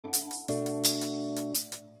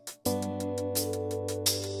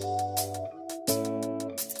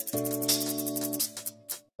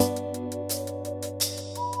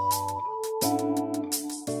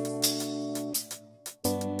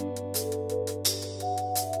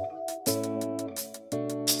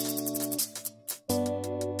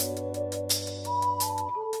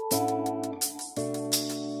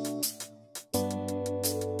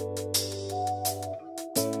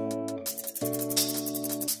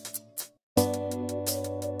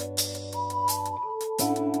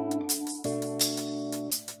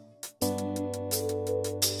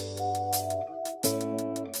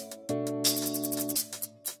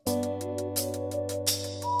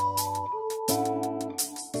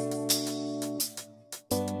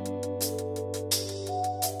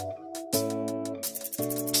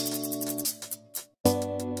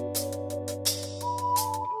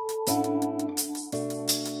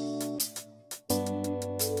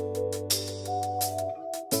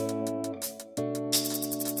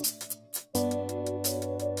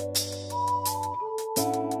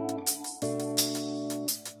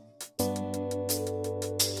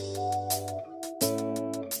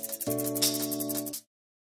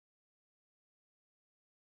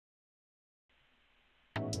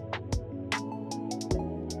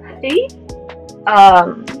Hey,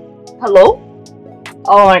 hello?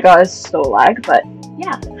 Oh my god, it's so lag, but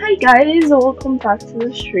yeah. Hi guys, welcome back to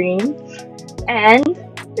the stream. And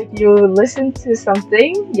if you listen to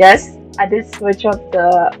something, yes, I did switch up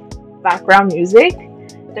the background music.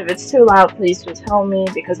 If it's too loud, please do tell me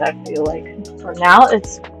because I feel like for now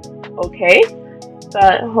it's okay.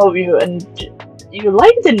 But hope you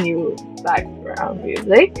like the new background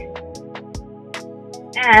music.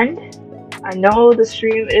 And I know the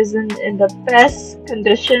stream isn't in the best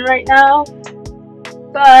condition right now,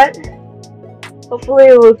 but hopefully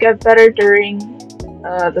it will get better during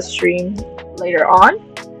the stream later on.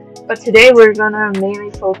 But today we're gonna mainly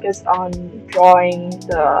focus on drawing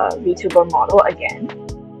the VTuber model again,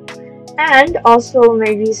 and also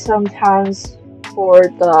maybe sometimes for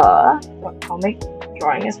the comic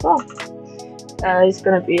drawing as well. It's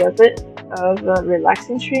gonna be a bit of a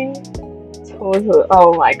relaxing stream.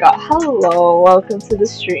 Oh my god, hello, welcome to the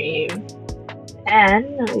stream.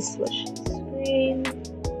 And let me switch the screen.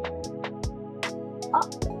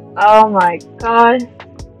 Oh my god,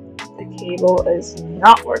 the cable is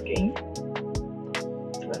not working.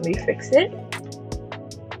 Let me fix it.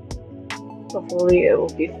 Hopefully it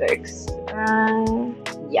will be fixed.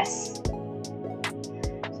 Yes.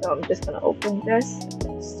 So I'm just gonna open this,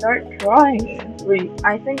 start drawing.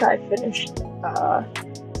 I think I finished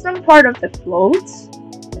some part of the clothes.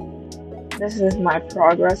 This is my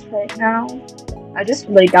progress right now. I just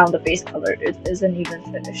laid down the base color. It isn't even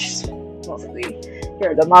finished, mostly. Here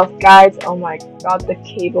are the mouth guides. Oh my god, the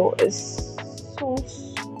cable is so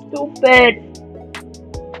stupid.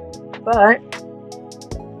 But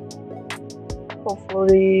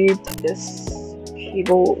hopefully this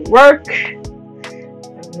cable will work.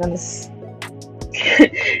 I'm gonna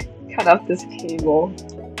cut off this cable.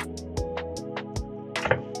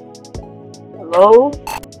 Hello?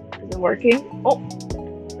 Is it working? Oh,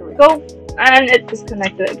 here we go. And it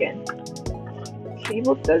disconnected again.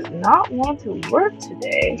 Cable does not want to work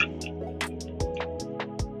today.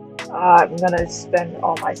 I'm gonna spend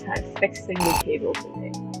all my time fixing the cable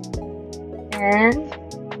today. And,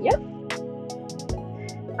 yep.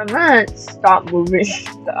 I'm gonna stop moving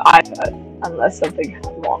the iPad unless something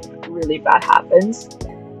really bad happens.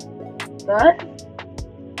 But,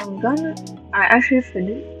 I actually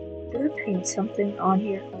finished. Did I paint something on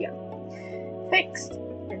here? Yeah. Fixed.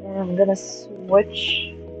 And then I'm gonna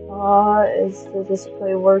switch. Is the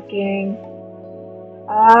display working?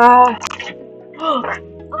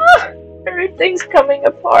 Everything's coming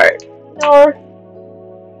apart. No.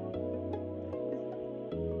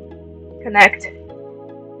 Connect.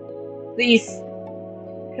 Please.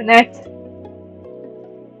 Connect.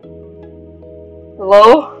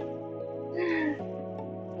 Hello?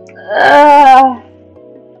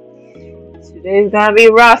 Today's gonna be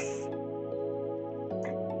rough.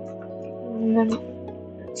 I'm gonna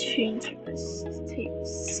change my table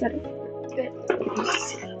setup a bit.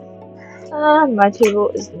 My table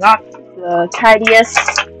is not the tidiest.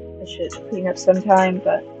 I should clean up sometime,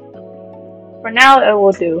 but for now it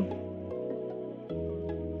will do.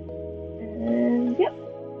 And yep,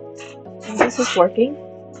 and this is working.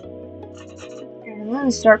 And I'm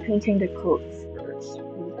gonna start painting the coat first.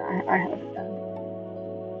 I haven't done.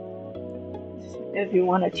 If you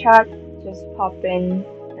want to chat, just pop in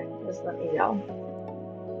and just let me know.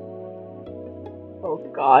 Oh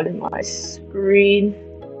god, my screen.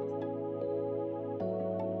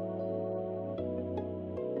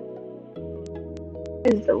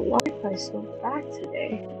 Is the Wi-Fi so bad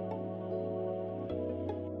today?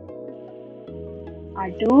 I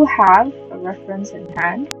do have a reference in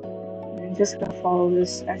hand. I'm just gonna follow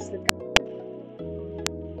this as the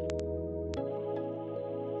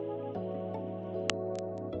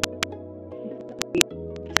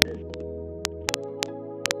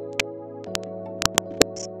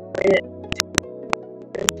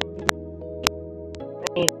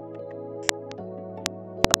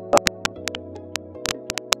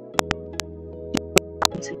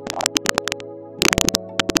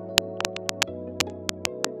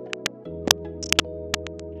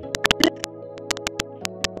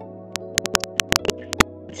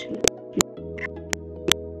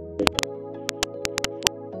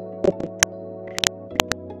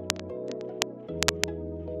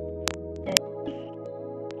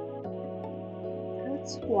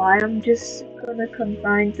why I'm just gonna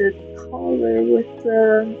combine the color with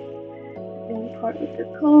the main part of the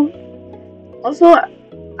coat. Also,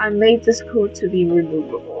 I made this coat to be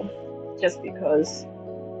removable, just because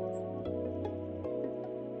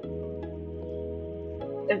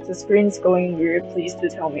if the screen's going weird, please do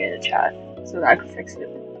tell me in the chat so that I can fix it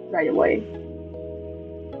right away.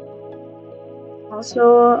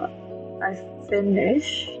 Also, I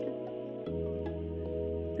finished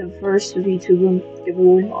the first Vtuber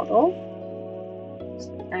giveaway model,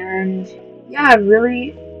 and yeah, I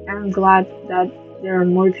really am glad that there are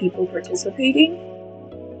more people participating.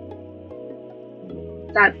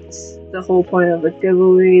 That's the whole point of a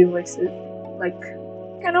giveaway, makes it like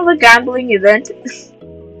kind of a gambling event.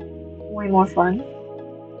 Way more fun.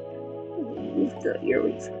 Move the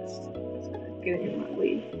earrings first. Getting in my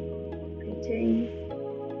way. Painting.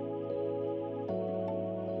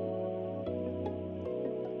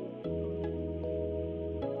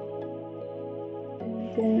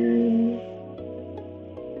 And then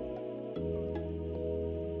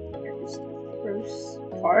here's the first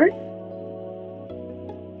part.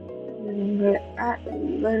 And I'm gonna add a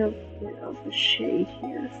little bit of a shade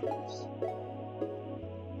here first.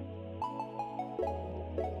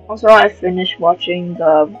 Also, I finished watching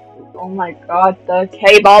the. Oh my god, the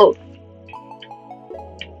cable!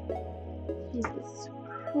 Jesus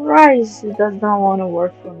Christ, it does not want to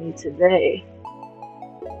work for me today.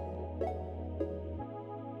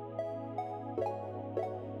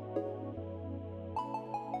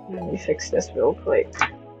 Let me fix this real quick.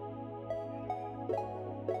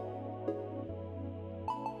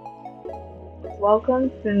 Welcome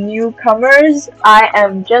to newcomers. I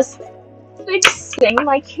am just fixing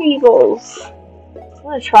my cables. I'm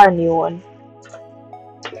gonna try a new one.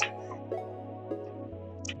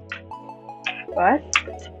 But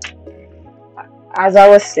as I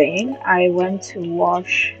was saying, I went to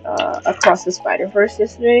watch Across the Spider-Verse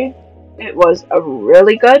yesterday. It was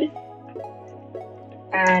really good,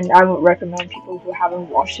 and I would recommend people who haven't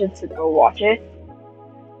watched it to go watch it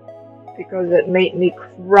because it made me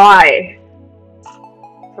cry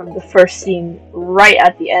from the first scene right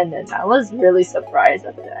at the end, and I was really surprised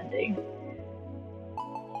at the ending.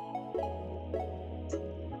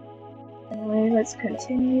 Anyway, let's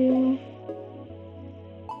continue.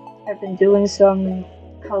 I've been doing some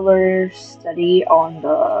color study on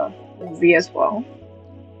the movie as well.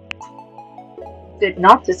 Did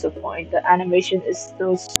not disappoint. The animation is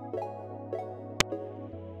still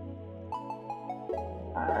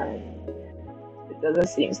and it doesn't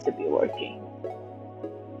seem to be working.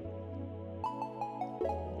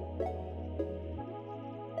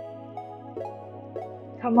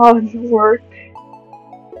 Come on, work.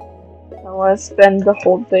 I want to spend the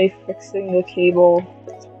whole day fixing the cable.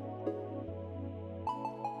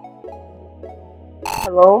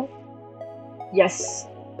 Hello? Yes.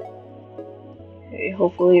 Okay,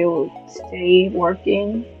 hopefully it will stay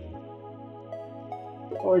working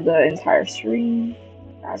for the entire stream.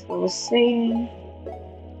 As I was saying,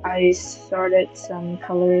 I started some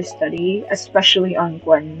color study, especially on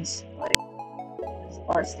Gwen's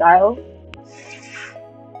art style.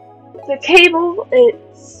 The cable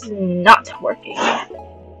is not working. Let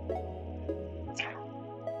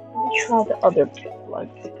me try the other plug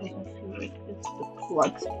because I feel like it's the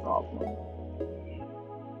plug's problem.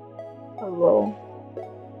 Hello.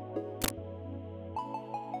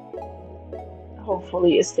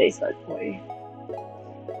 Hopefully it stays that way.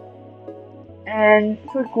 And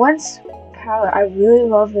for Gwen's palette, I really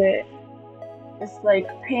love it. It's like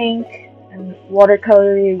pink and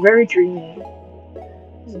watercolory, very dreamy.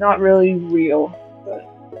 It's not really real, but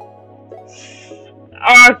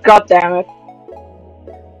oh god damn it.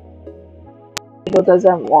 It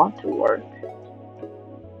doesn't want to work.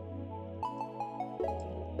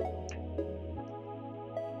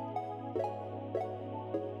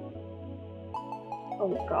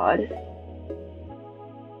 Oh god.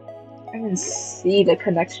 I can see the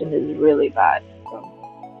connection is really bad.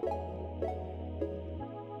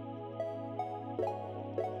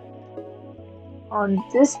 On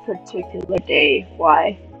this particular day,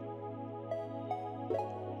 why?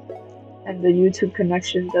 And the YouTube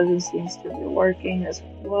connection doesn't seem to be working as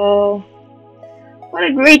well. What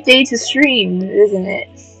a great day to stream, isn't it?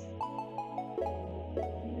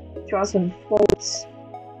 Draw some folds.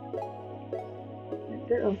 A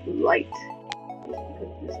bit of light.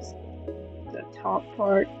 Because this is the top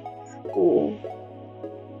part. Cool.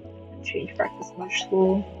 Change back to smudge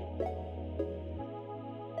tool.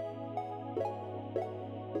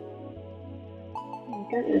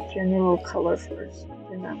 Get a general color first,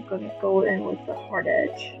 and then I'm gonna go in with the hard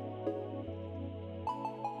edge.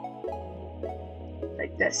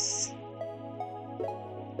 Like this.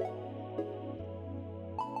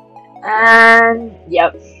 And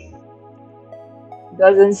yep.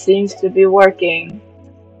 Doesn't seem to be working.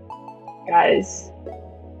 Guys.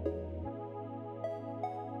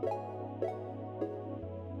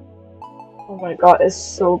 Oh my god, it's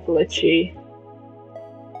so glitchy.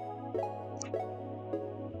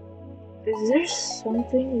 Is there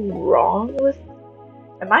something wrong with...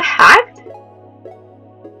 Am I hacked?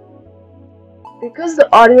 Because the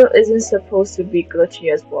audio isn't supposed to be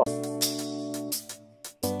glitchy as well.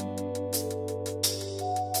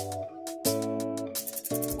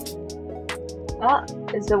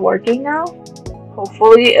 Is it working now?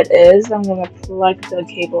 Hopefully it is. I'm gonna plug the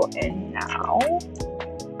cable in now.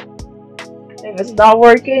 If it's not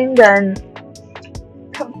working, then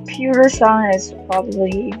computer sound is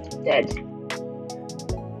probably dead.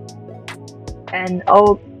 And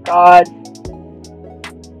oh god,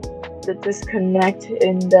 the disconnect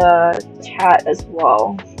in the chat as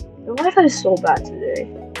well. The Wi-Fi is so bad today.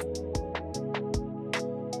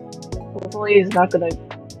 Hopefully it's not gonna...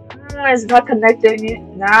 it's not connecting it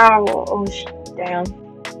now. Oh damn.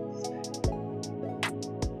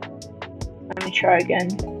 Let me try again.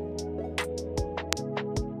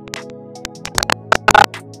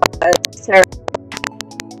 It's terrible.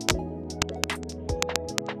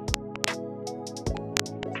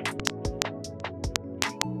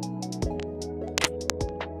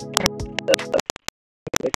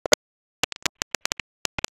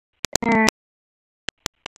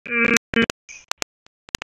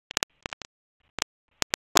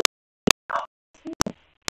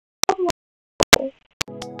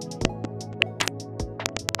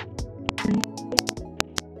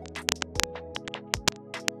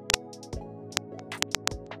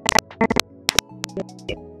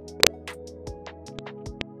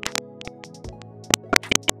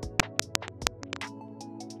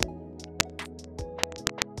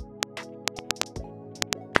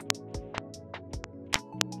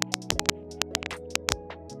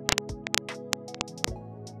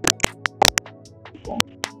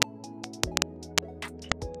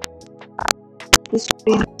 The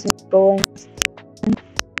stream isn't going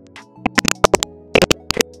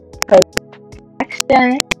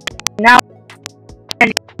action. Now I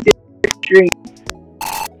need to do the stream.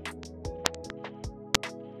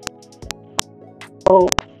 Oh.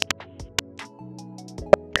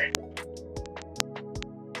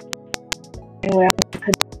 Anyway,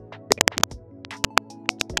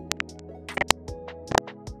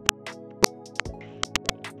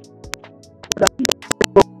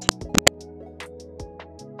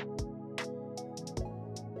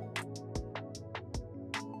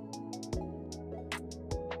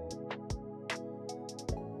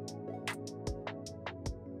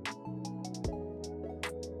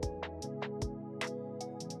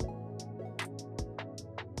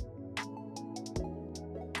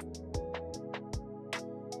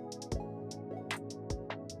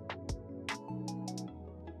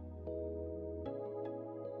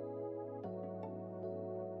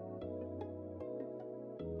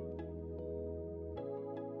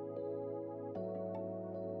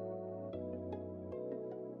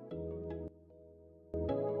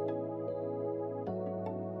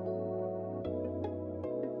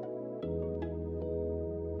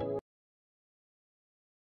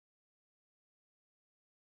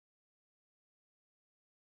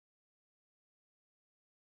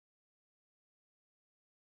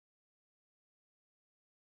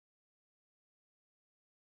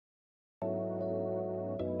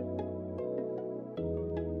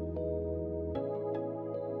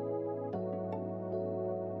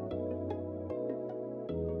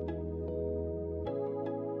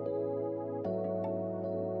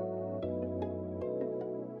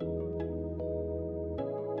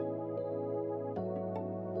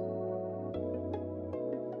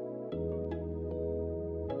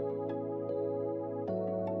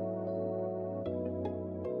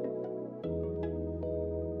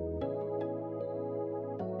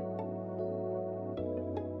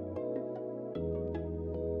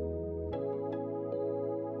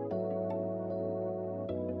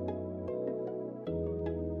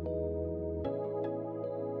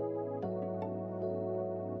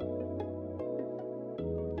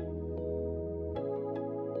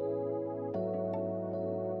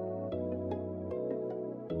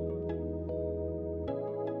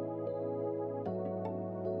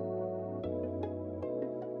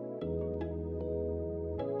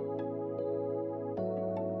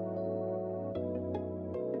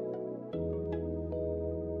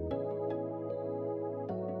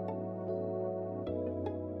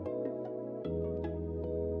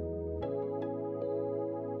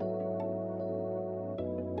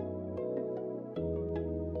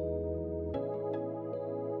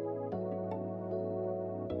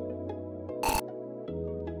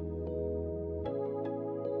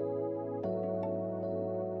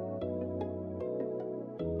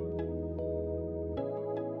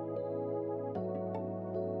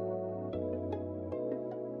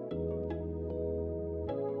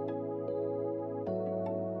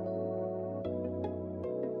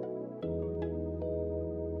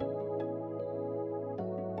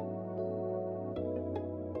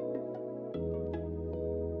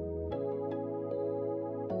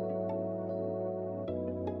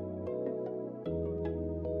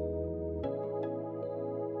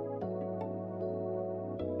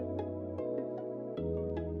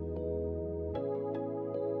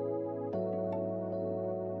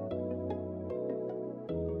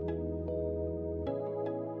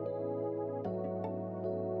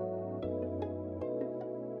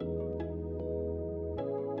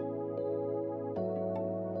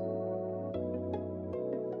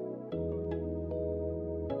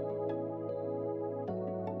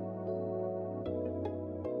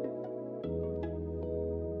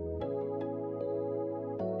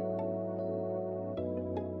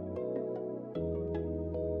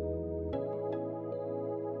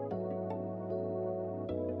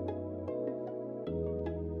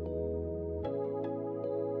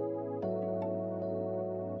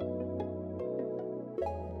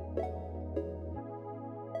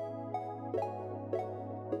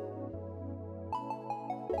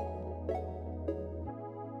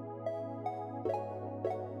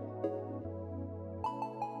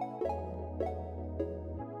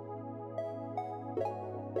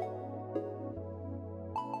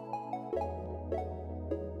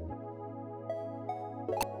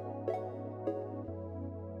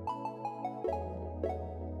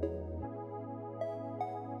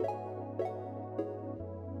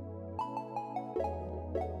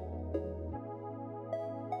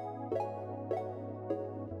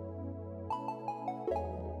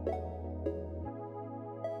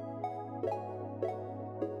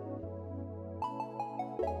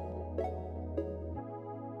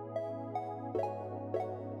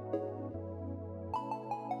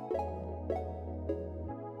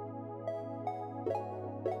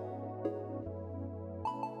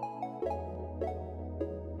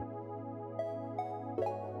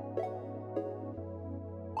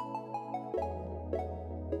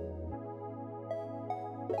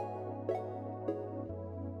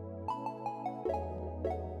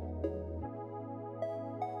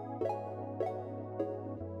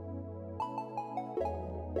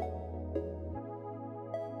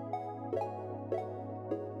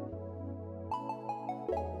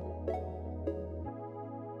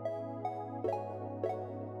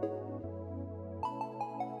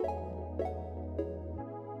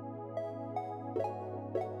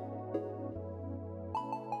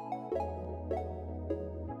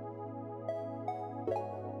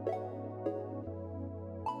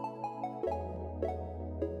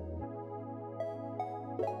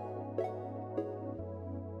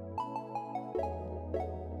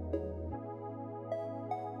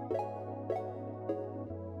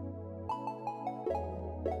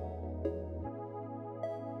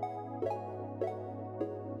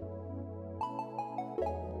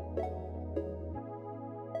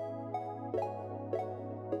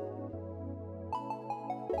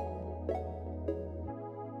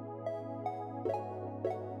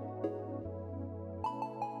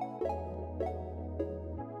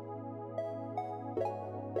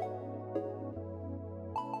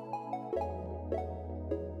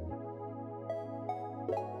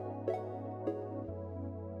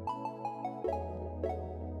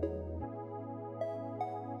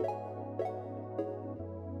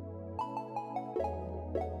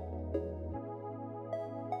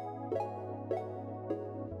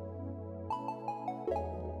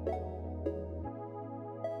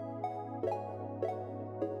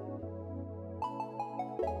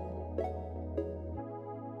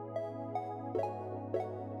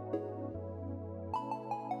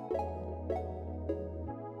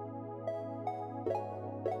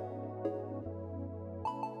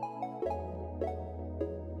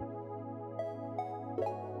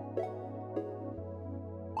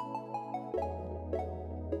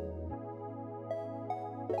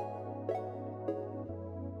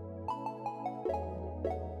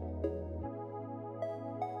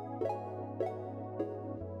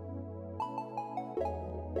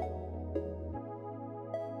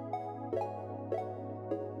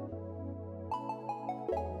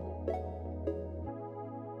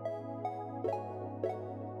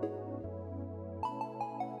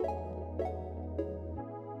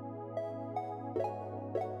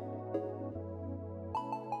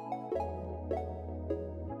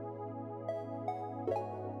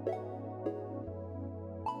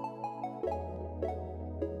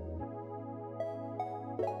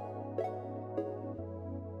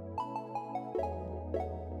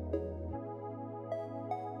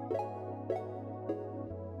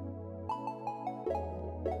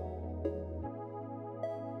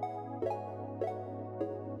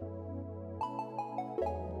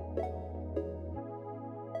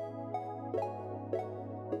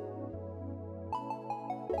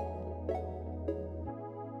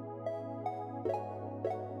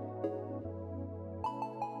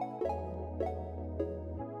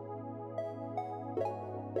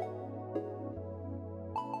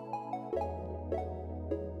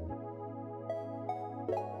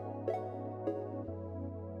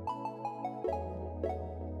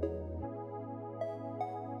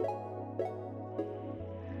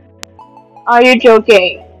 Are you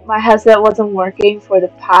joking? My headset wasn't working for the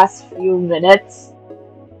past few minutes.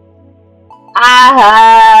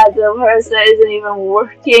 Ah, the headset isn't even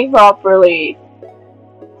working properly.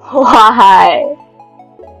 Why?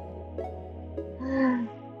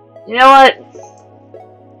 You know what?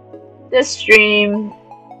 This stream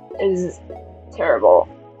is terrible.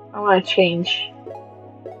 I want to change.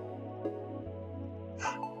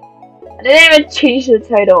 I didn't even change the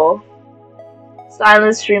title.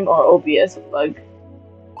 Silent stream or OBS bug.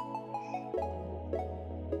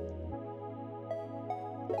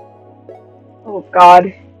 Oh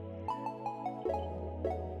god.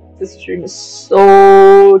 This stream is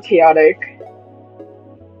so chaotic.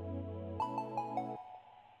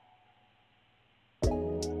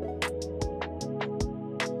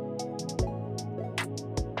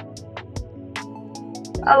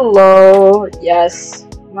 Hello. Yes.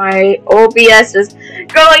 My OBS is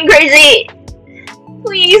going crazy!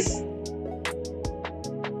 Please!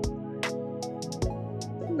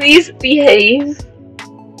 Please behave.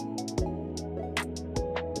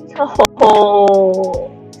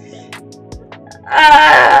 Oh.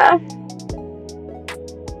 Ah.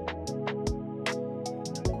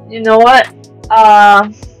 You know what?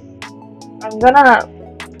 I'm gonna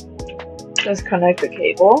disconnect the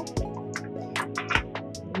cable.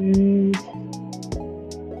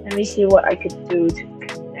 Let me see what I could do to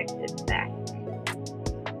connect it back.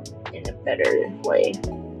 in a better way.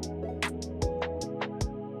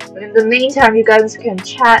 But in the meantime, you guys can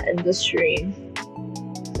chat in the stream.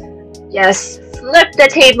 Yes, flip the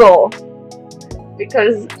table!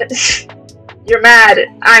 Because you're mad,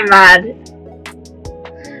 I'm mad.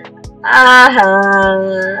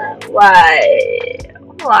 Why?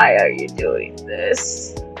 Why are you doing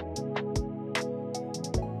this?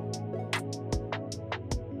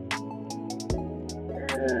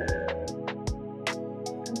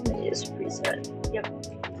 Let me just preset. Yep.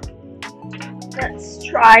 Let's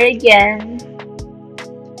try again.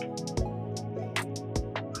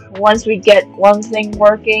 Once we get one thing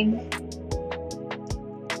working,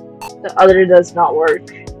 the other does not work.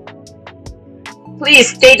 Please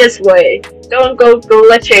stay this way. Don't go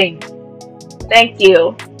glitching. Thank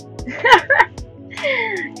you.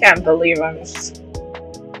 Can't believe I'm just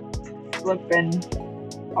flipping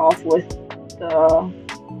off with the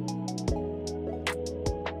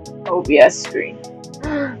OBS screen.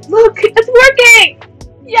 Look, it's working!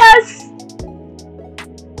 Yes!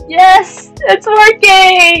 Yes, it's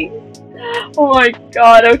working! Oh my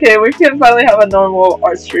god, okay, we can finally have a normal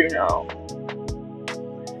art stream now.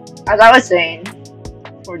 As I was saying,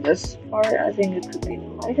 for this part, I think it could be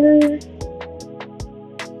lighter.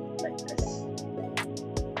 Like this.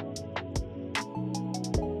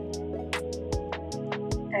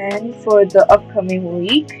 And for the upcoming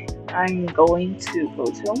week, I'm going to go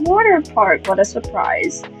to a water park. What a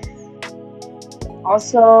surprise.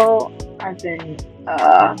 Also, I've been,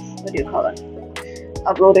 what do you call it?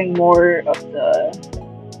 Uploading more of the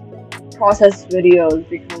process videos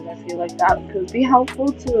because I feel like that could be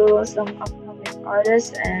helpful to some upcoming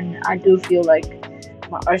artists, and I do feel like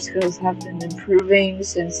my art skills have been improving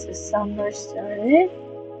since the summer started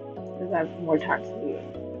because I have more time to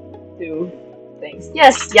do things.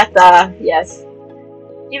 Yes, yatta! Yes.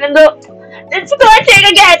 Even though it's glitching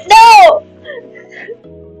again! No!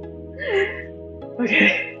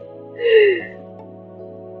 Okay.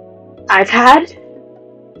 iPad?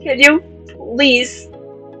 Can you please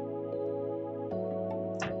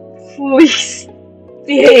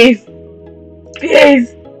behave?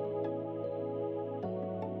 Behave!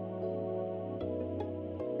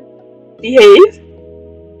 Behave?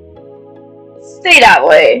 Stay that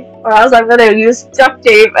way, or else I'm gonna use duct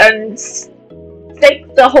tape and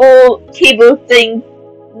stick the whole cable thing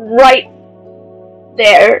right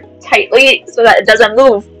there tightly so that it doesn't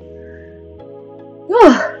move.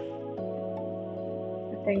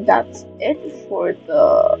 I think that's it for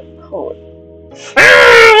the code.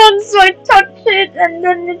 Once I touch it and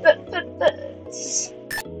then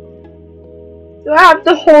do I have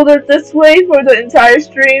to hold it this way for the entire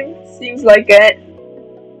stream? Seems like it.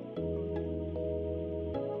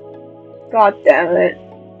 God damn it.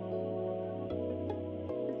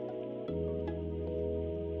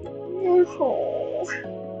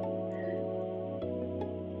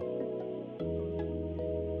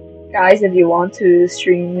 Guys, if you want to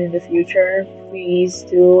stream in the future, please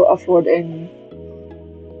do afford in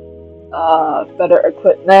better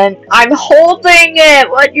equipment. I'm holding it!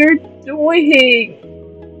 What you're doing?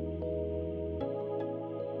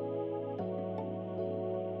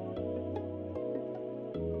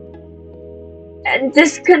 And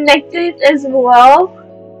disconnected as well?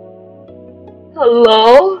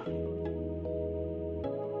 Hello?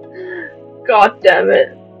 God damn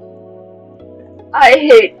it. I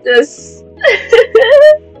hate this.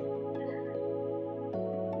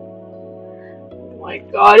 Oh my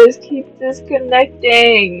god, it keeps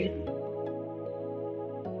disconnecting.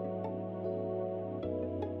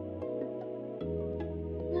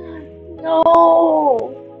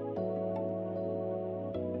 No.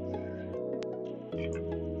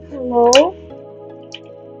 Hello?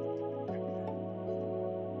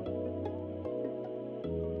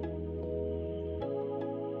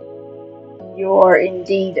 You are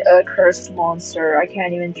indeed a cursed monster. I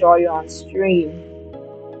can't even draw you on stream.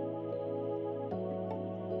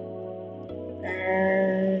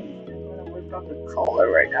 And I'm gonna work on the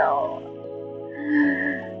color right now.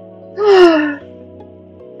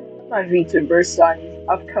 My Vtuber son,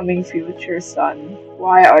 upcoming future son.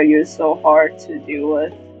 Why are you so hard to deal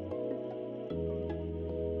with?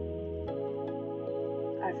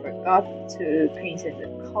 I forgot to paint in the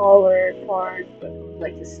color part, but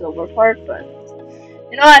like the silver part, but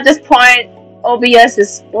you know, at this point, OBS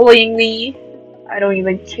is bullying me. I don't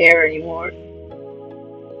even care anymore.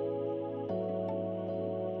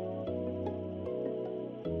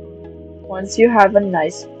 Once you have a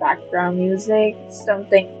nice background music,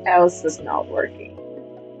 something else is not working.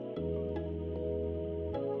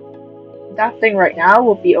 That thing right now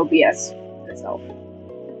will be OBS itself.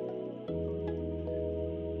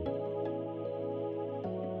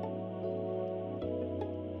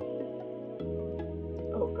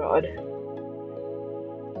 God.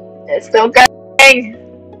 It's still going!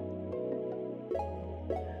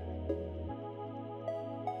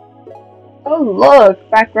 Oh look!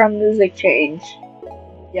 Background music change.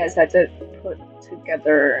 Yes, I did put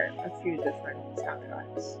together a few different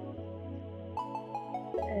soundtracks.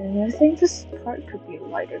 And I think this part could be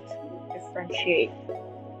lighter to differentiate.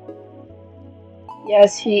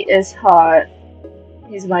 Yes, he is hot.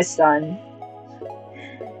 He's my son.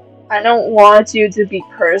 I don't want you to be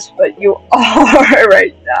cursed, but you are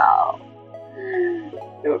right now.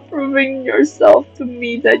 You're proving yourself to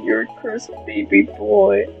me that you're a cursed baby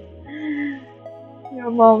boy. Your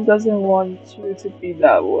mom doesn't want you to be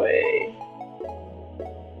that way.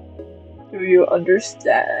 Do you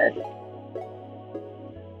understand?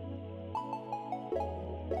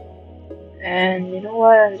 And you know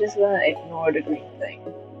what? I'm just gonna ignore the green thing.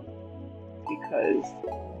 Because...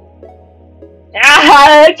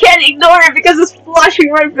 I can't ignore it because it's flashing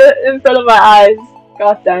right in front of my eyes.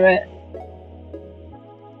 God damn it.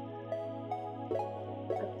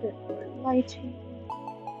 A bit more lighting.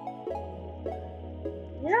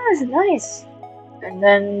 Yeah, it's nice. And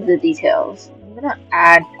then the details. I'm gonna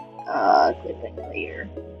add clipping layer.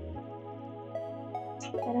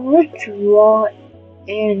 And I'm gonna draw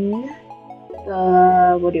in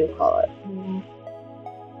the, what do you call it?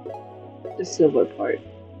 The silver part.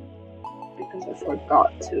 Because I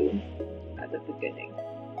forgot to at the beginning.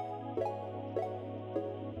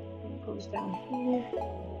 It goes down here.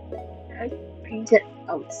 I painted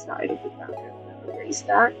outside of the background. I'm gonna erase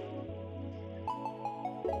that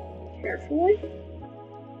carefully.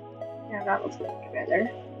 Yeah, that looks much better.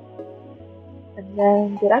 And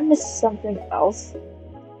then, did I miss something else?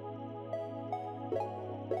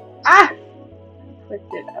 Ah! I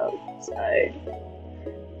clicked it outside.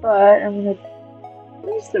 But I'm gonna...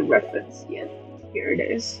 Where's the reference yet? Here it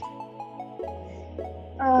is.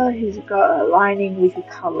 He's got a lining. We could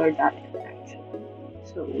color that in actually.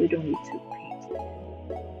 So we don't need to paint it.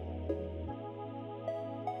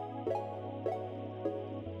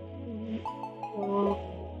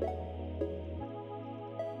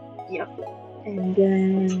 Yep. And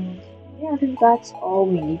then, yeah, I think that's all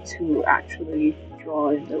we need to actually draw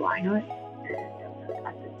in the line art. And I'm gonna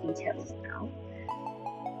add the details now.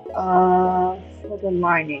 For the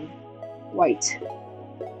lining, white.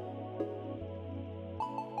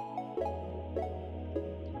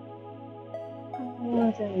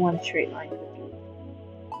 More than one straight line could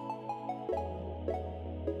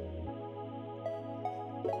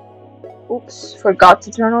do. Oops, forgot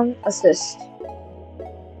to turn on assist.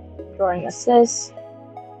 Drawing assist.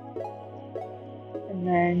 And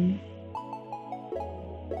then,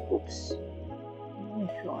 oops. I'm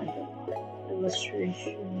drawing the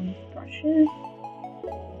illustration brushes.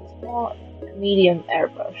 Small, medium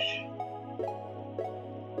airbrush.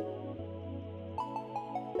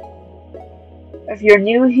 If you're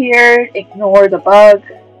new here, ignore the bug.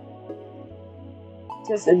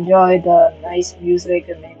 Just enjoy the nice music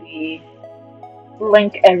and maybe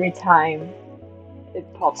blink every time it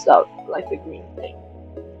pops up like the green thing.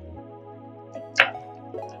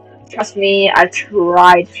 Trust me, I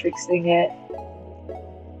tried fixing it.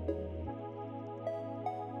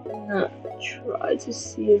 I'm gonna try to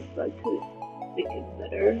see if I could make it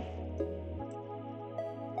better.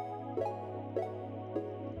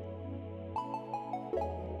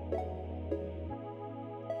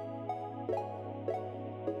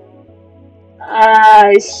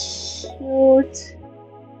 Shoot.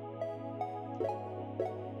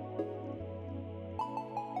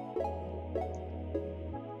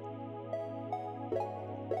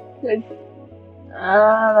 Good.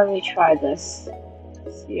 Let me try this.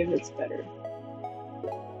 See if it's better.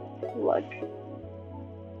 Look.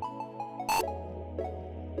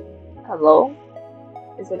 Hello?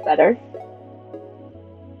 Is it better?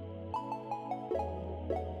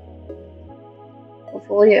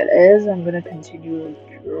 Hopefully it is. I'm gonna continue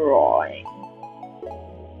drawing.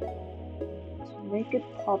 To make it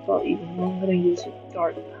pop out even more, I'm gonna use a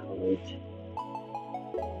dark color to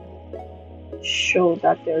show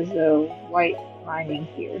that there's a white lining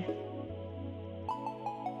here.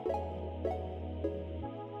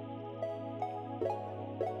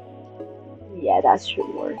 Yeah, that should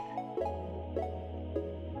work.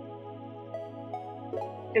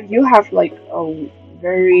 If you have like a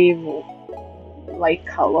very light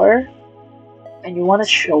color and you want to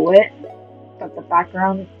show it, but the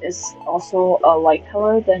background is also a light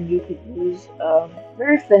color, then you could use a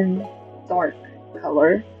very thin dark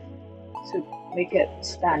color to make it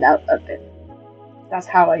stand out a bit. That's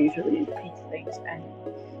how I usually paint things, and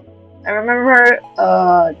I remember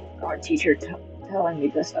our teacher telling me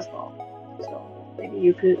this as well. So Maybe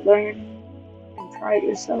you could learn and try it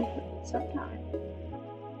yourself sometime.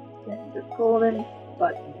 Then the golden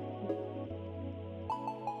button.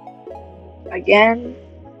 Again,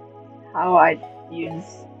 how I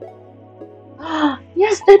use.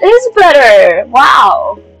 Yes, it is better!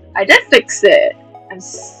 Wow! I did fix it!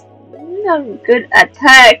 I'm good at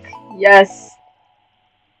tech! Yes!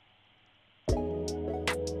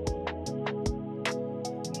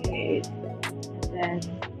 Okay, and then.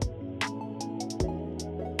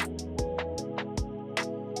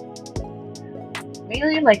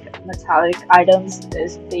 Mainly, like, metallic items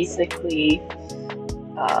is basically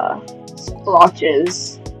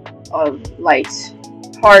splotches of light,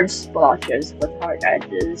 hard splotches with hard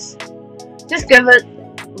edges. Just give it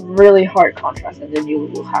really hard contrast and then you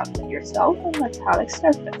will have yourself a metallic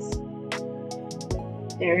surface.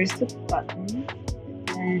 There's the button,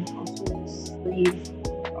 and also the sleeves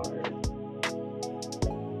are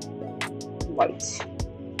white.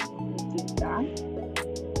 Do that.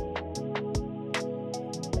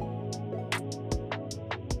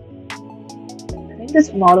 I think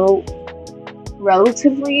this model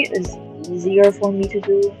relatively is easier for me to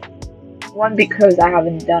do. One, because I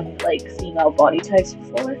haven't done like female body types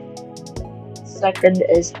before. Second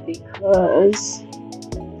is because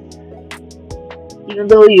even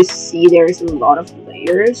though you see there's a lot of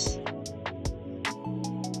layers,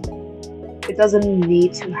 it doesn't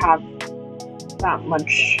need to have that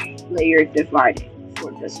much layer dividing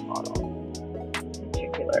for this model,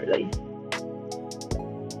 particularly.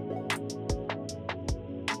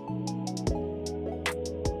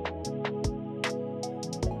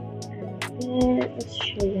 And let's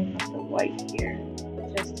shading up the white here,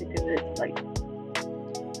 just to give it like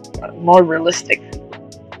a more realistic.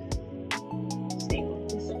 Same with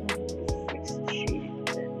this one, fix the shading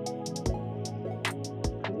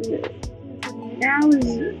a bit. Now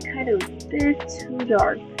is kind of a bit too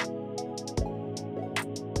dark.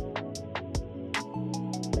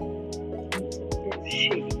 Needs a bit of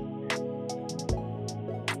shading.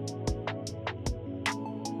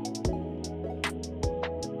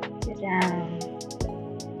 Get down.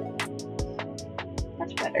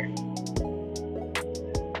 That's better.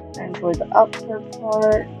 And for the upper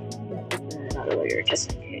part, I'm gonna open another layer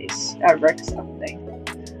just in case I wreck something.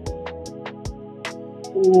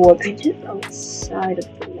 Or paint it outside of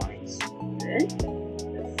the lines a bit.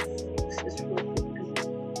 Fix this real quick because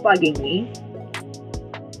it's bugging me.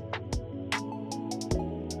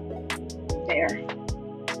 There.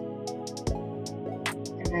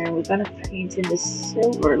 And then we're gonna paint in the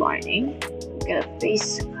silver lining. Get a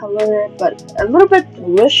base color, but a little bit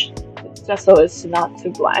bluish, just so it's not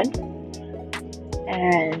too bland.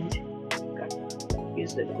 And I'm gonna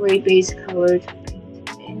use the gray base color to paint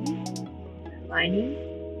in the lining.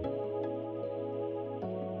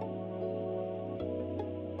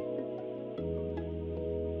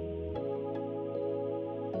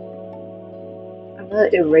 I'm gonna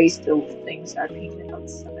erase the things I painted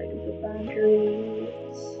outside of the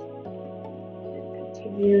boundaries. And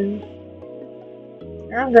continue.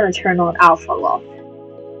 Now I'm gonna turn on alpha lock.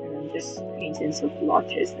 And I'm just painting some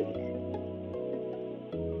blotches again.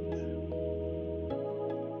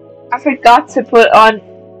 I forgot to put on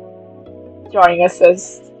drawing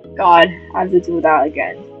assist. God, I have to do that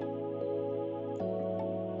again.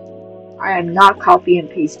 I am not copy and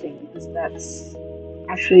pasting because that's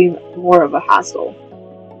actually more of a hassle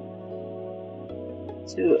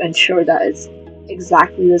to ensure that it's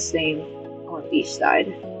exactly the same on each side.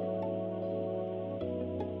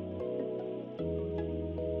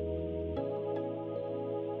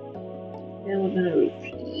 Then we're gonna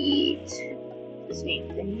repeat the same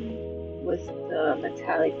thing with the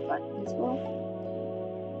metallic button as well.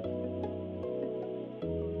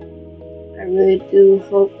 I really do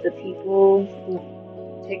hope the people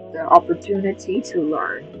will take the opportunity to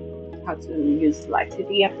learn how to use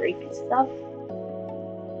selectivity and break stuff.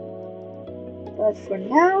 But for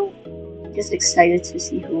now, I'm just excited to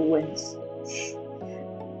see who wins.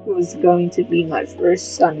 Who's going to be my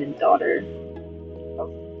first son and daughter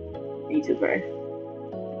of Vtuber.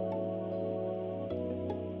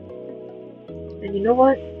 And you know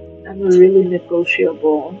what? I'm a really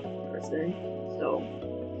negotiable person, so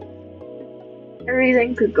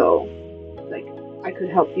everything could go. Like, I could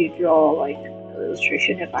help you draw like an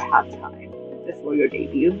illustration if I have time before your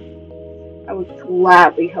debut. I would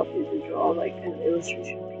gladly help you to draw like an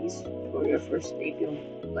illustration piece for your first debut,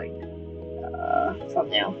 like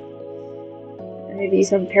thumbnail, and maybe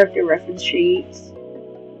some character reference sheets.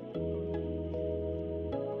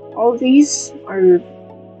 All these are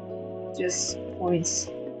just points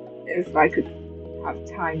if I could have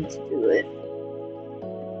time to do it.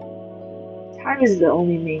 Time is the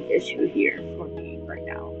only main issue here for me right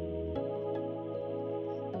now.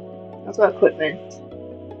 Also equipment.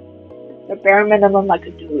 The bare minimum I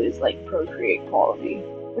could do is like Procreate quality,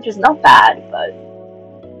 which is not bad, but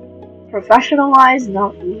professional-wise,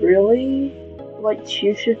 not really what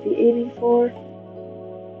you should be aiming for.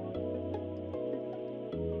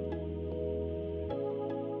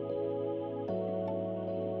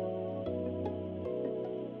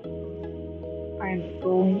 I'm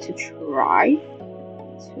going to try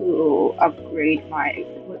to upgrade my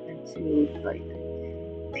equipment to like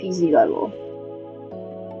PC level.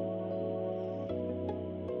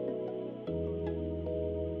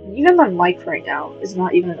 Even my mic right now is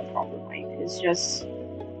not even a proper mic. It's just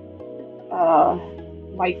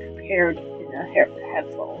mic paired in a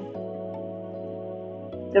headphone.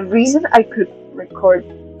 The reason I could record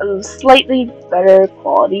a slightly better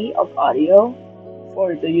quality of audio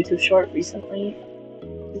for the YouTube short recently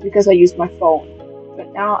is because I used my phone.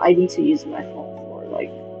 But now I need to use my phone for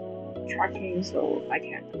like tracking, so I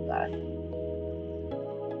can't do that.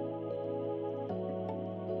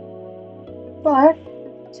 But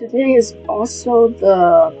today is also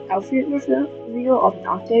the outfit review of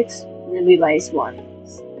Noctix. Really nice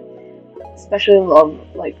ones. Especially love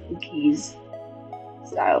like Uki's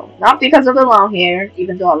style. Not because of the long hair,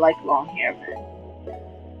 even though I like long hair men.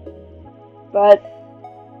 But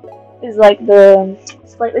it's like the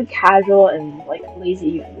slightly casual and like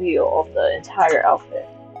lazy feel of the entire outfit.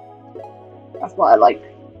 That's what I like.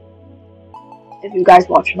 If you guys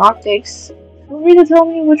watch Noctix, feel free to tell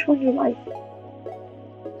me which one you like.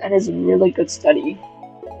 And it's a really good study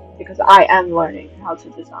because I am learning how to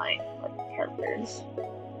design like characters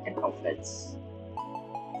and outfits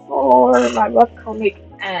for my webcomic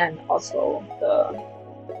and also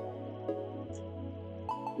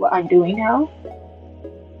what I'm doing now.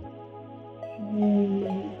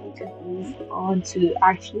 We can move on to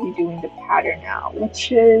actually doing the pattern now,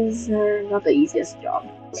 which is not the easiest job.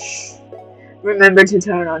 Remember to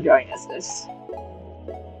turn on drawing assist.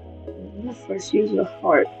 I'm gonna first use a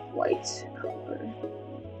hard white color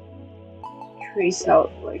to trace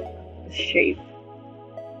out like the shape,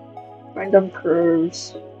 random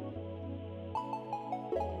curves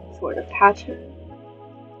for the pattern.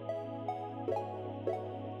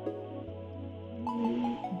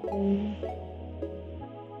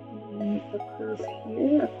 A curve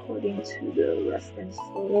here according to the reference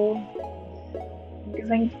photo. I'm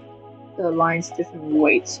giving the lines different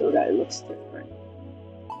weights so that it looks different.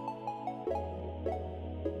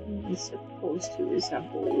 It's supposed to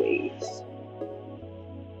resemble waves.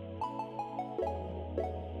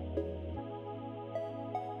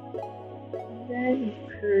 And then it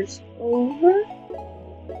curves over.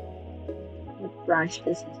 We'll branch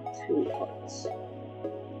this into two parts.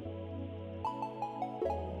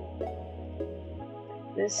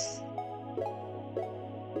 Like this.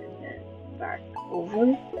 And then back over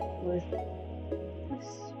with this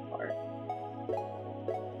part.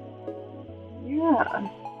 Yeah.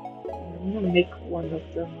 I'm gonna make one of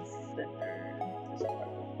them thinner. This part.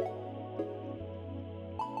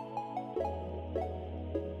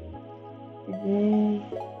 And then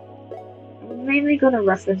I'm mainly gonna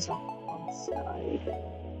reference on one side.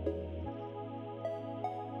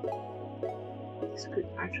 This could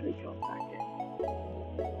actually drop back in.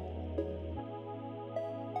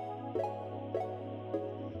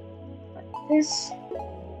 Like this.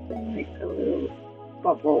 Make a little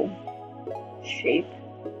bubble shape.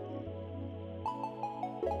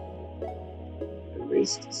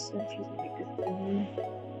 Erase the center to make it thinner.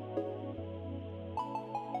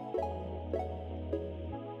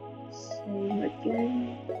 Same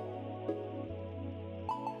again.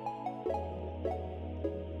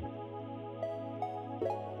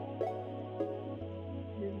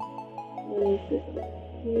 And a little bit over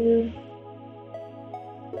here.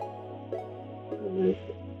 A little bit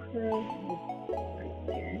of curve and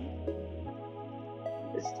again.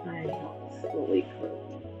 This time not fully curved.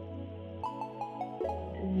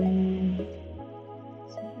 And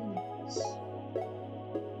something like this.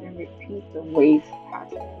 And repeat the wave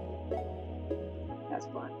pattern. That's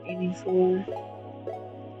what I'm aiming for.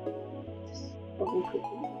 Just double click it a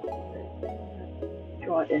little bit and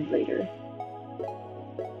draw it in later.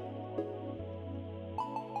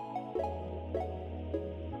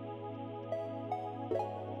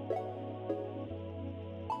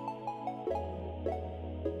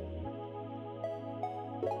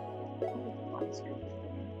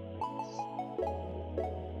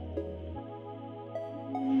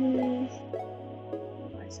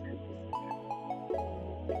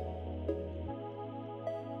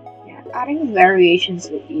 Adding variations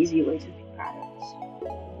is an easy way to make patterns.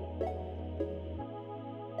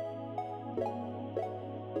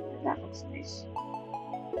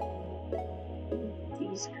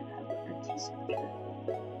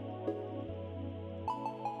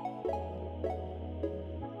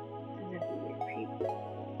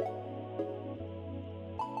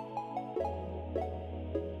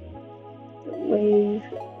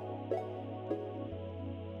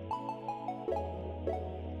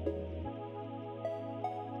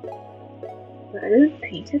 But I didn't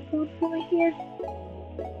paint it properly here.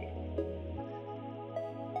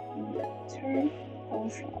 Turn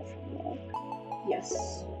off log.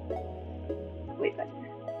 Yes. Way better.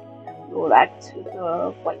 And go back to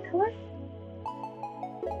the white color.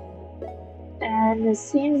 And it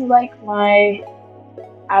seems like my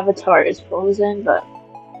avatar is frozen, but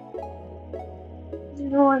you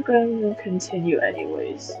know, I'm going to continue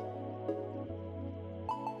anyways.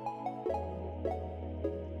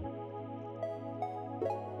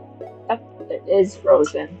 Yep, it is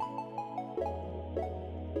frozen.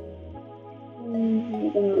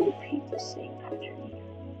 I'm going to repeat the same pattern here.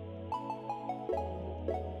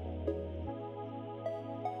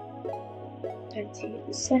 Empty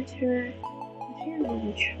the center. I think I'm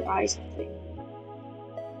going to try something.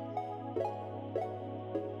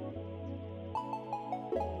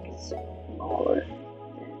 It's smaller.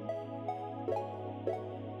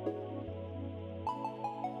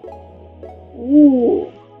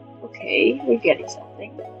 Ooh, okay, we're getting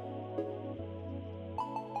something.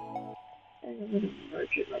 And I'm gonna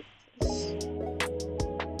merge it like this.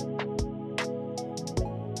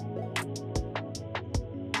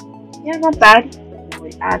 Yeah, not bad. We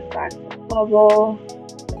add back the bubble.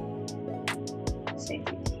 Same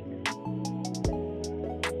thing here.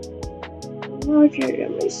 Merge it,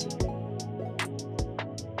 eraser.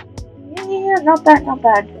 Yeah, not bad, not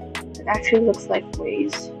bad. It actually looks like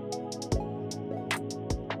waves.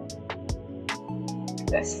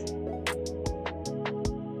 This.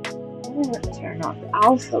 I'm gonna turn on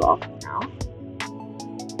alpha lock now.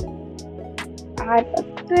 Add a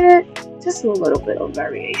bit, just a little bit of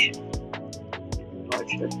variation.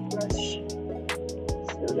 Enlarge the brush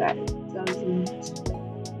so that it doesn't.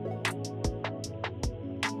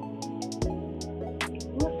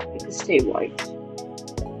 What? It could stay white.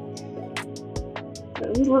 It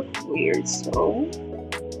would look weird, so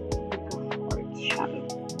make a hard shadow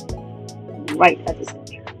right at the center.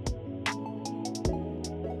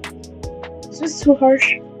 Is this too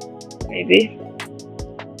harsh? Maybe.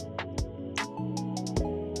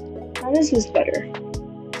 Now this is better.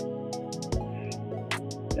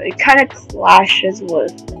 But it kind of clashes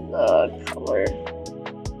with the color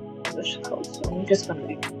of this coat, so I'm just gonna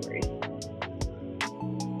be worried.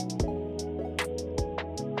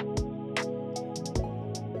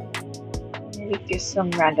 Maybe give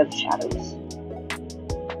some random shadows.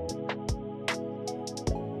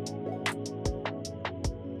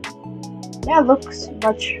 Yeah, it looks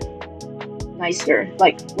much nicer,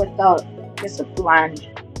 like without just a bland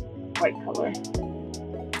white color.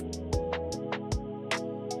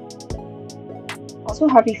 Also,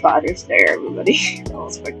 happy Father's Day, everybody. I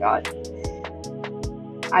almost forgot.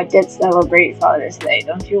 I did celebrate Father's Day,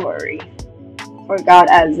 don't you worry. Forgot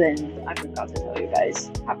as in, I forgot to tell you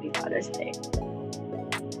guys, happy Father's Day.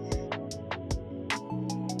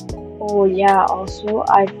 Oh yeah, also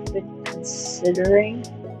I've been considering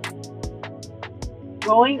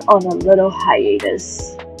going on a little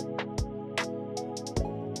hiatus,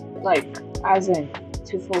 like as in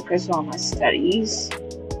to focus on my studies,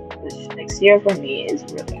 which next year for me is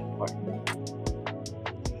really important,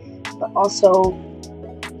 but also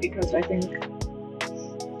because I think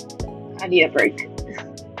I need a break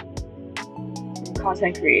from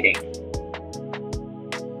content creating.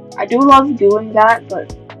 I do love doing that,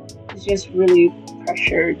 but it's just really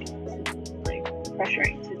pressuring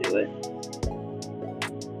to do it.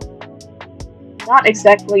 Not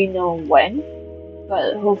exactly know when,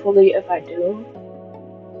 but hopefully if I do.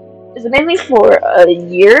 It's mainly for a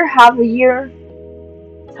year, half a year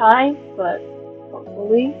time, but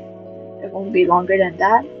hopefully it won't be longer than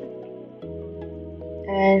that.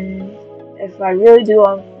 And if I really do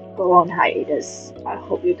go on hiatus, I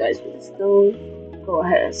hope you guys will still go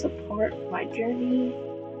ahead and support my journey.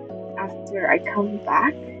 After I come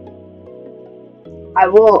back, I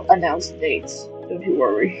will announce dates, don't you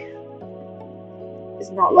worry. It's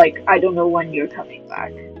not like I don't know when you're coming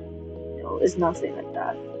back. No, it's nothing like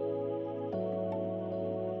that.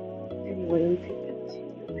 Anyway, we can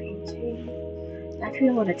continue painting. Actually,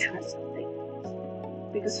 I want to try something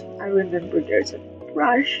because I remember there's a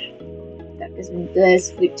brush that gives me this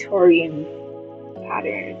Victorian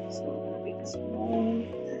pattern. So I'm gonna make a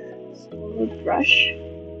smaller brush.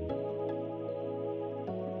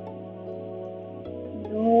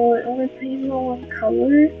 No, I only paint on one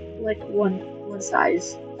color, like one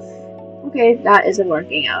size. Okay, that isn't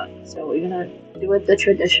working out, so we're gonna do it the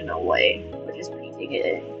traditional way, which is painting it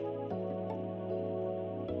in.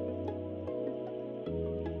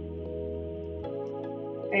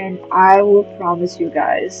 And I will promise you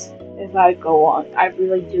guys, if I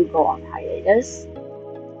really do go on hiatus,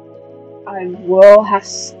 I will have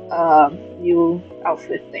new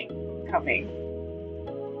outfit thing coming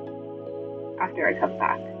after I come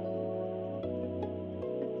back.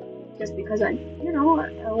 Just because I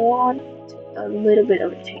want a little bit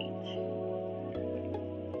of a change.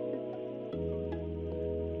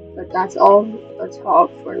 But that's all a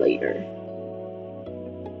talk for later.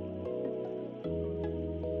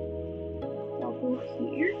 Bubble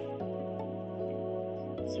here.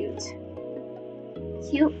 Cute.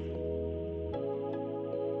 Cute.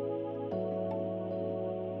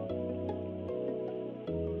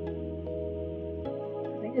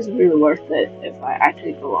 I think it's really worth it if I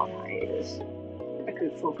actually go on hiatus. I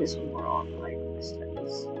could focus more on like my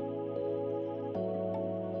studies.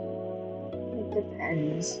 It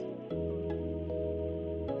depends.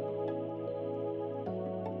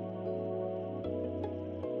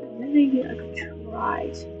 Maybe I could try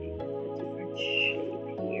to make a different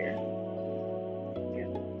shape here.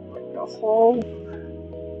 Like a hole.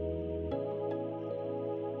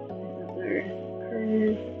 Another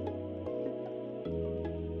curve.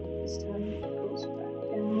 This time it goes back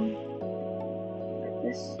down like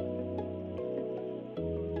this.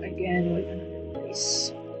 Again, we're gonna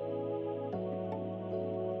erase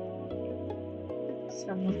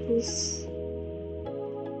some of this.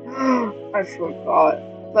 I forgot.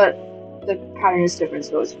 But the pattern is different,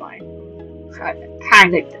 so it's fine. I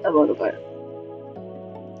panicked a little bit.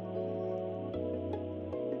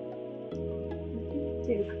 I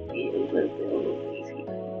think there could be a little bit of a leaf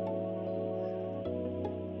here.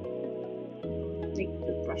 Make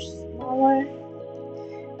the brush smaller.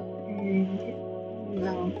 And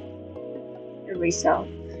now erase out.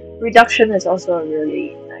 Reduction is also a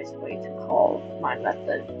really nice way to call my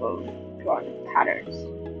method of drawing patterns.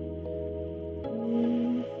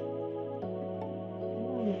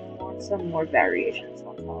 Some more variations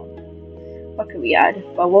on top. What could we add?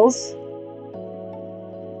 Bubbles? I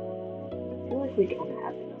feel like we don't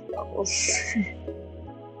have enough bubbles.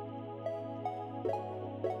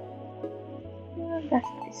 Yeah,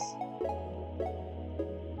 that's nice.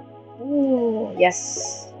 Oh,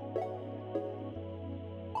 yes.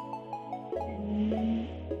 And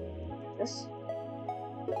this.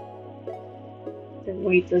 The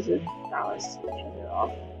weight doesn't balance each other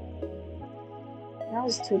off. Now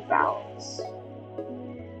it's too balanced.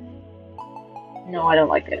 No, I don't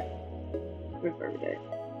like it. Revert it.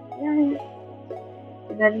 Yeah.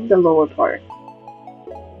 And then the lower part.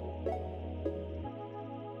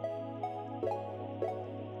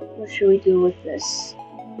 What should we do with this?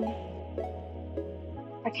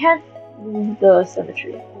 I can't move the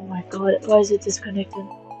symmetry. Oh my god, why is it disconnected?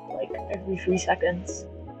 Like every 3 seconds.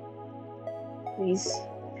 Please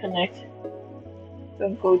connect.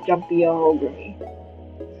 Don't go jumpy all over me.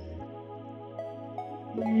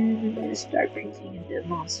 And I'm gonna start painting the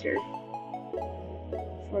monster.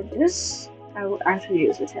 For this, I will actually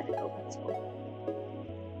use a technical pencil.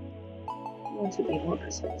 I want to be more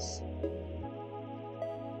precise.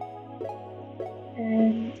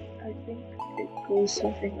 And I think it goes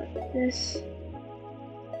something like this.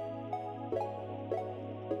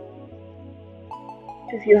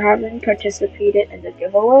 If you haven't participated in the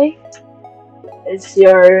giveaway,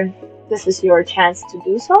 this is your chance to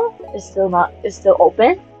do so. It's still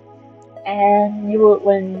open, and you will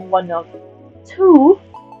win one of 2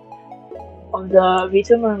 of the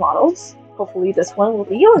Vtuber models. Hopefully this one will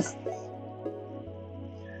be yours.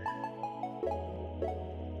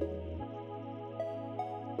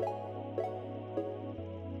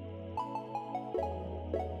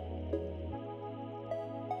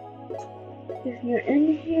 If you're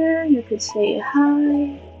in here, you could say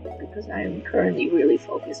hi, because I am currently really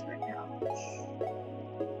focused right now.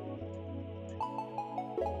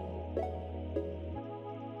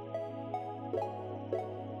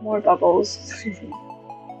 More bubbles. Too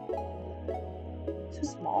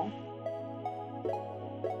small.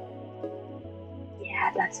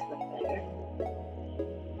 Yeah, that's way better.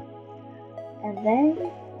 And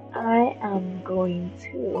then I am going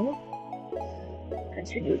to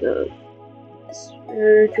continue the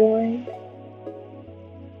sphere drawing.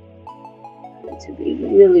 I need to be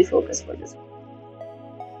really focused for this one.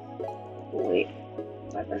 Wait,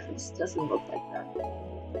 my reference doesn't look like that.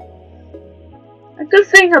 A good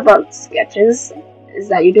thing about sketches is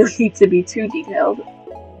that you don't need to be too detailed.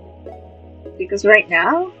 Because right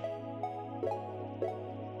now,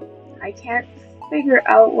 I can't figure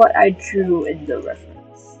out what I drew in the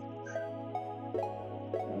reference.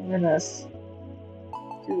 I'm gonna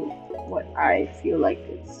do what I feel like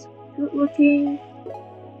is good looking.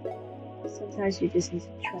 Sometimes you just need to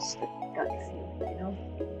trust the gut feeling, you know?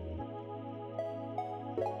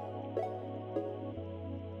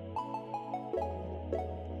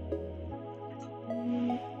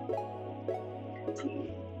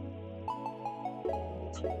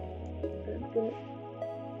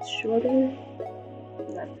 shorter, so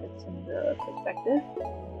that fits in the perspective.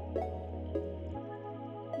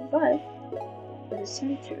 But in the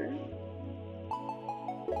center,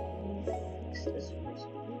 let me fix this first.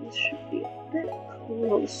 This should be a bit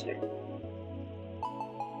closer.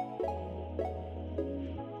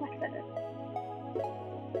 Much better.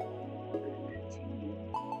 Continue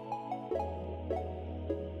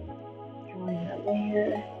drawing a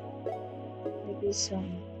layer, maybe some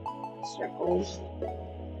circles.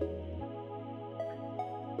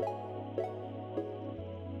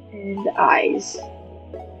 And the eyes.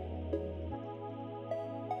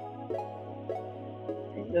 I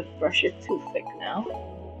think the brush is too thick now.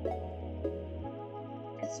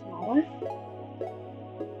 Make it smaller.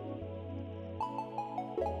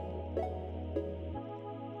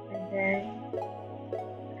 And then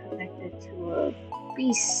connect it to a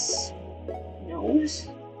beast nose.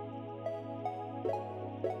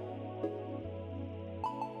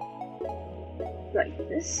 Like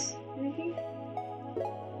this, maybe.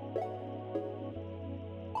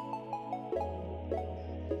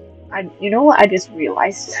 You know what I just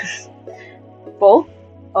realized? Both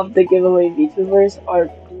of the giveaway VTubers are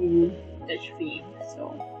blue-ish themed,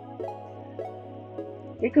 so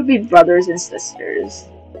they could be brothers and sisters.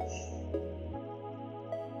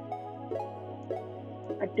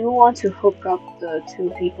 I do want to hook up the two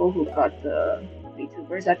people who got the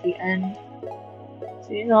VTubers at the end, so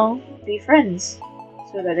you know, be friends,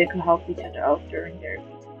 so that they can help each other out during their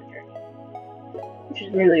VTuber journey, which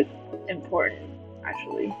is really important,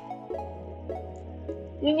 actually.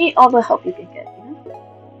 You need all the help you can get, you know?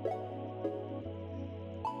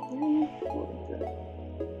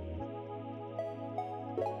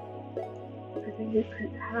 I think you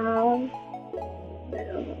could have a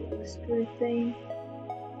little whisker thing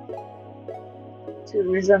to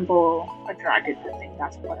resemble a dragon. I think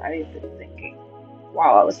that's what I've been thinking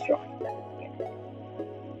while I was drawing at the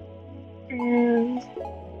beginning. And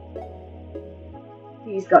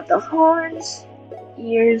he's got the horns, the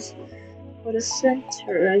ears. For the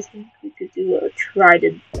center, I think we could do a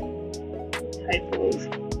trident type of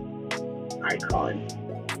icon,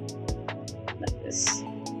 like this,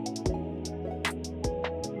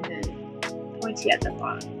 and then pointy at the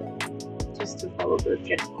bottom, just to follow the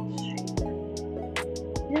general shape.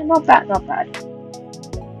 Yeah, not bad, not bad.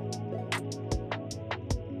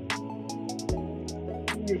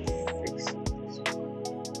 Let me fix this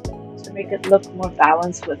one to make it look more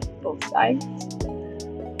balanced with both sides.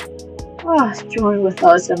 Drawing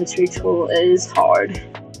without a symmetry tool is hard.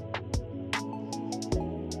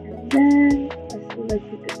 And then I feel like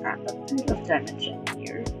we could add a bit of dimension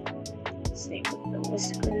here. Same with the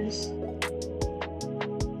whiskers.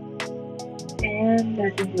 And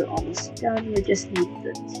I think we're almost done. We just need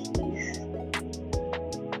the teeth.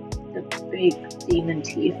 The big demon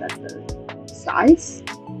teeth at the sides.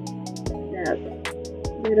 The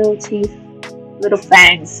little teeth, little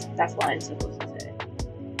fangs. That's what I'm supposed to say.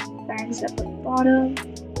 Fangs at the bottom.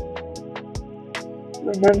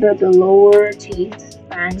 Remember, the lower teeth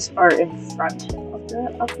fangs are in front of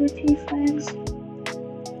the upper teeth fangs.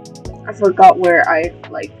 I forgot where I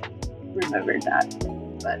remembered that,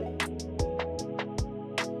 but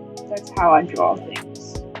that's how I draw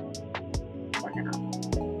things for now.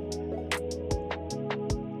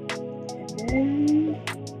 And then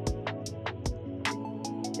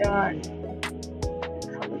done.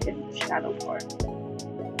 Color in the shadow part.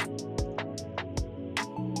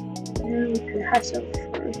 And we could have some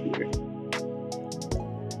fur here.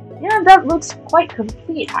 Yeah, that looks quite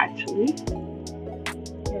complete actually.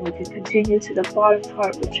 And we could continue to the bottom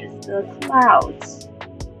part, which is the clouds,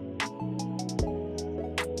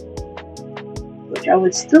 which I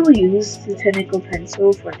would still use the technical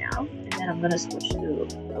pencil for now, and then I'm gonna switch to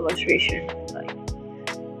illustration, like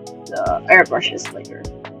the airbrushes later.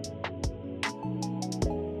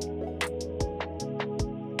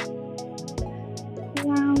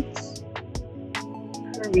 Clouds,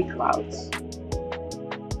 curvy clouds.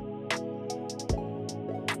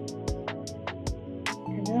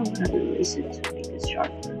 And then I'm gonna erase it to make it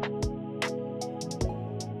sharper.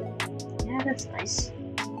 Yeah, that's nice.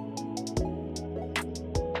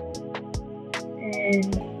 And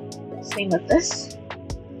same with this.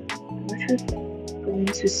 I'm actually going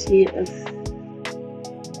to see if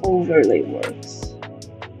overlay works.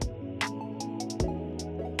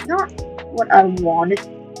 Not what I wanted,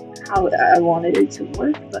 how I wanted it to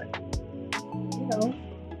work, but you know,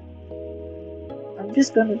 I'm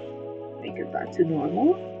just gonna make it back to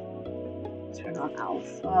normal. Turn on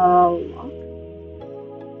alpha lock.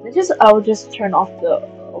 I'll just turn off the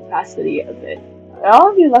opacity a bit. All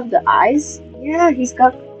of you love the eyes? Yeah, he's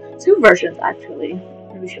got two versions actually.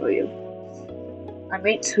 Let me show you. I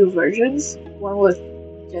made two versions. One with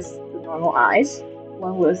just the normal eyes.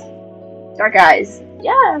 One with dark eyes.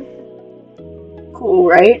 Yeah! Cool,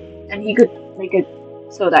 right? And he could make it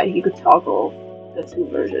so that he could toggle the two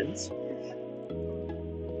versions.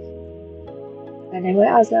 Anyway,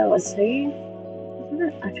 as I was saying, I'm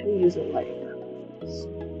gonna actually use a lighting map for this.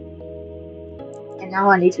 And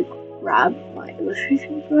now I need to grab my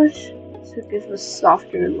illustration brush to give a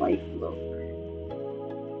softer light look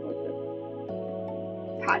for the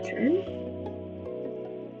pattern.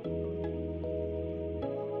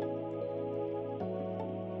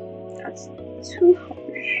 That's too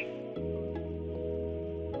harsh.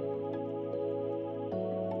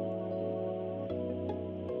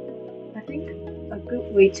 I think a good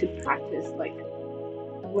way to practice, like,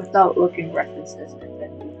 without looking references, and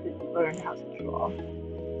then you could learn how to draw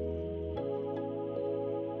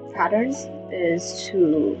patterns, is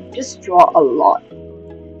to just draw a lot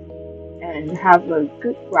and have a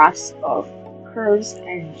good grasp of curves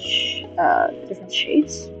and different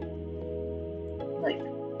shapes. Like,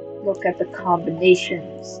 look at the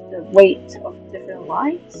combinations, the weight of different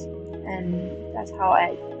lines, and that's how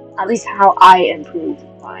at least how I improved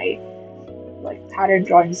my like pattern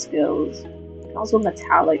drawing skills, and also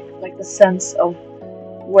metallic, like the sense of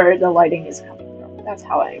where the lighting is coming from. That's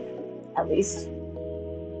how I improve, at least.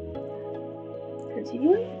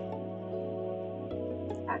 Continuing,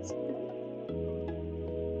 add some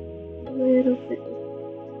a little bit of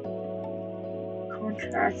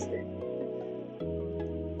contrast.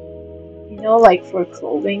 You know, like for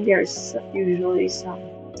clothing, there's usually some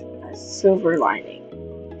silver lining,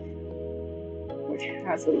 which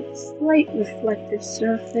has a slight reflective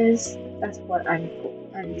surface. That's what I'm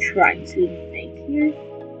trying to make here.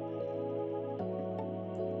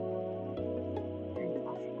 And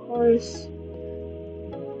of course,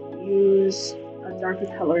 use a darker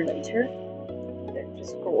color later, then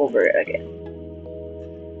just go over it again.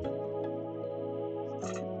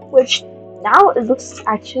 Which now it looks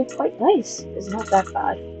actually quite nice. It's not that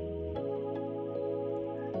bad.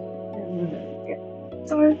 I'm gonna get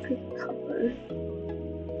darker color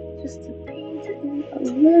just to paint in a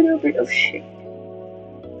little bit of shade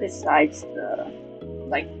besides the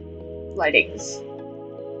lightings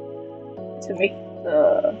to make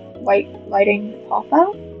the white lighting pop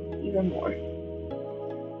out even more.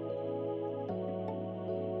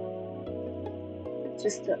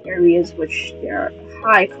 Just the areas which there are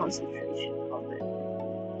high concentration of it.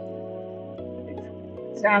 For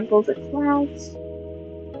example, the clouds.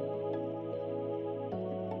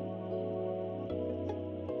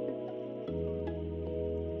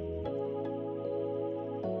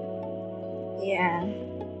 Yeah,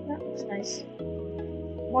 that looks nice.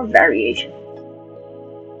 More variation.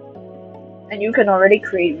 And you can already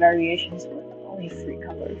create variations with only 3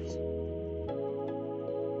 colors.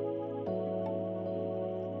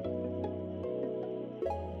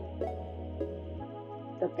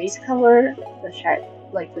 The base color, the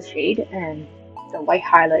shade, and the white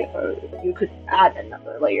highlight, or you could add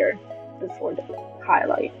another layer before the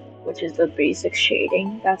highlight, which is the basic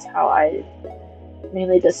shading. That's how I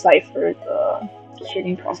mainly decipher the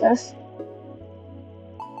shading process.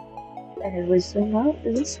 And if we zoom out,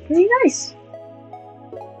 it looks pretty nice.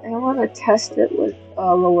 And I want to test it with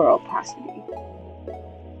a lower opacity.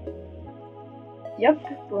 Yep,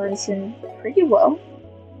 blends in pretty well.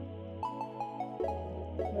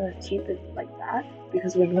 I'm gonna keep it like that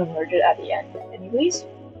because we're gonna merge it at the end anyways.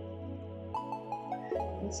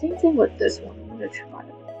 And same thing with this one. I'm gonna try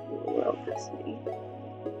lower opacity.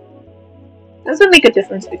 Doesn't make a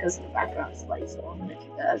difference because the background is light, so I'm gonna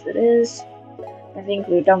keep that as it is. I think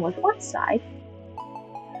we're done with one side.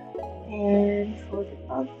 And for the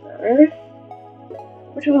other,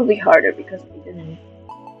 which will be harder because we didn't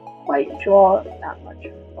quite draw that much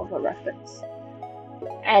of a reference.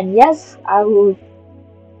 And yes, I will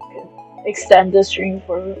extend the stream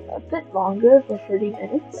for a bit longer, for 30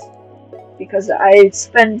 minutes, because I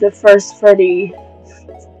spent the first 30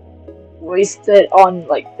 wasted on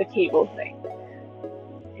like the cable thing.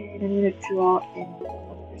 And I'm gonna draw in the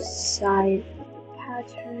other side of the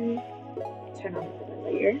pattern, turn on the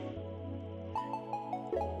layer.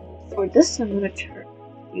 For this, I'm gonna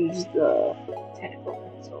use the tentacle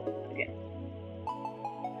pencil again.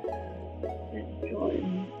 And draw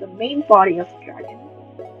in the main body of the dragon.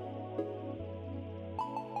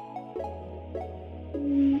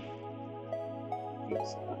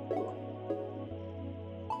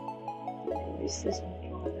 Anyways, this one,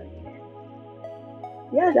 draw that again.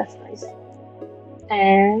 Yeah, that's nice.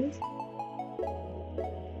 And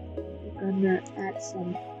I'm gonna add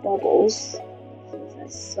some bubbles. I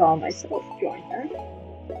saw myself drawing that.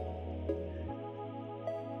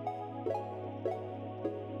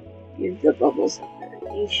 give the bubbles some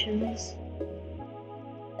variations.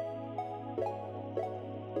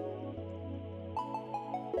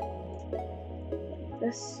 Like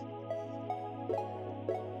this.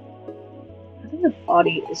 I think the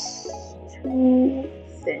body is too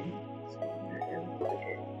thin, so I'm gonna enlarge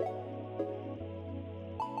it.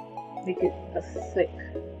 Make it a thick.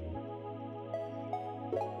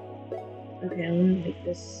 Okay, I'm gonna make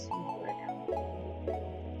this smaller now.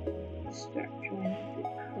 Start drawing the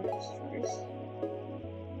curves first.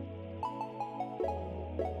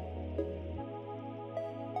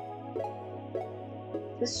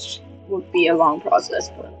 This would be a long process,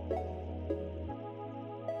 but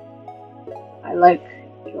I like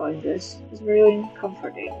drawing this. It's really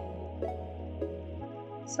comforting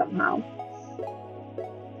somehow.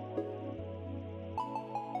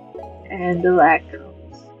 And the lag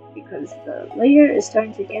comes because the layer is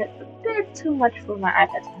starting to get a bit too much for my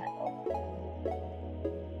iPad to handle.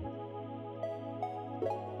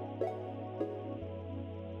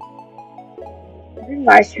 I think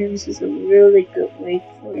live streams is a really good way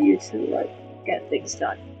for you to get things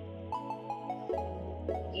done.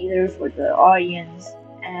 Either for the audience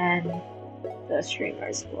and the streamer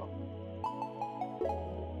as well.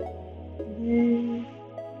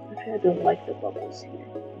 Actually, I don't like the bubbles here.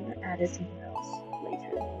 I'm gonna add something else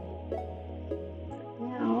later. For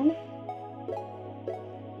now,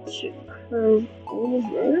 it should curve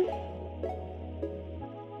over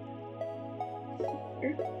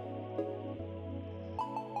here.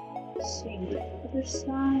 Same with the other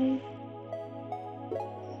side.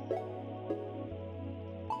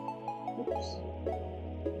 Oops.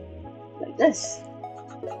 Like this.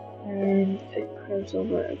 And it curves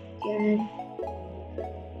over again.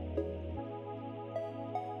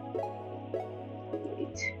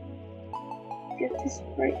 Wait. Get this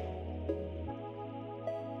right.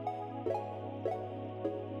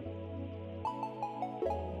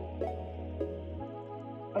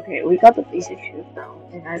 Okay, we got the basic shape now,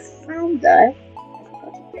 and I found that I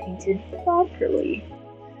forgot to paint it properly.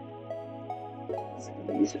 Just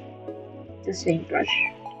gonna use the same brush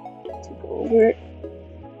to go over it.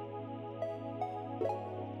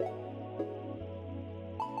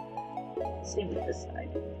 Same with this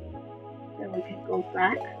side. Then we can go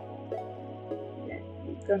back. Then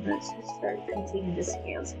we're gonna start painting in the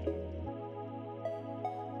scales again.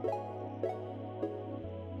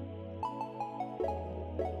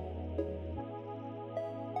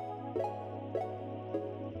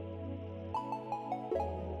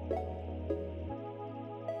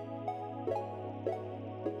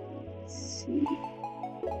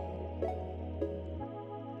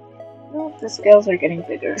 Well, the scales are getting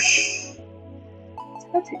bigger. It's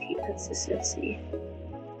hard to keep consistency.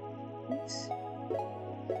 Oops.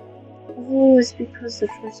 Oh, it's because the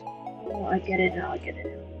first... Oh, I get it now,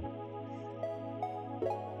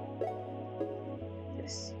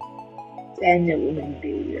 This. Then it wouldn't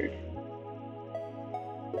be weird.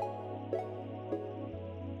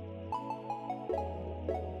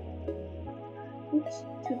 Oops,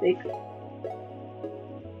 too big.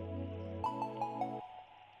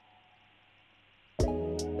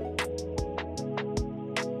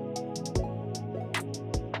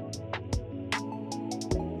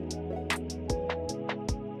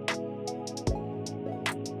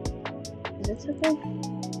 Is it okay?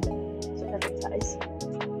 It's perfect size.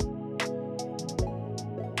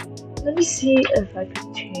 Let me see if I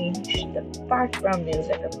could change the background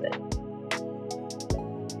music a bit.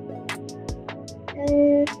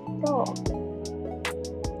 And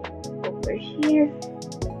over here,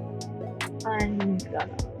 I'm gonna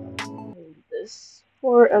move this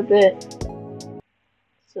for a bit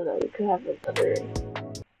so that we could have another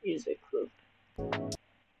music loop.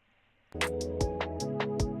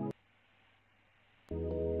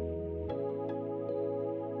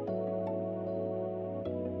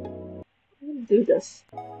 I'm gonna do this.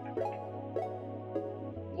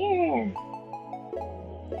 Yeah.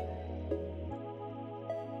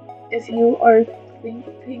 If you are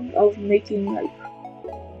thinking of making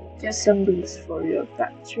just some loops for your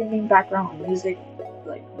streaming background music,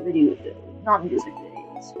 like not music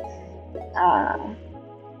videos,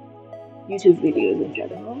 YouTube videos in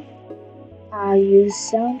general, I use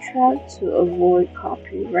Soundtrack to avoid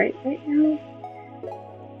copyright right now,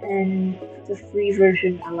 and the free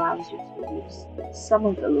version allows you to use some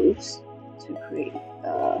of the loops to create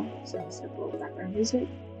some simple background music,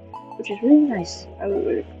 which is really nice. I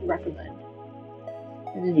would recommend.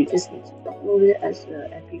 And then you just need to upload it as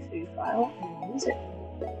an MP3 file and use it.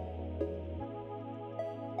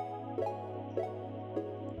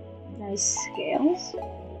 Nice scales.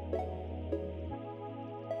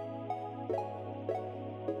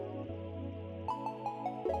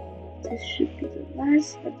 this should be the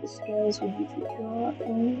last of the scales we need to draw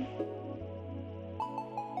in.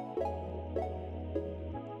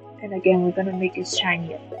 And again, we're gonna make it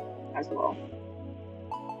shiny as well.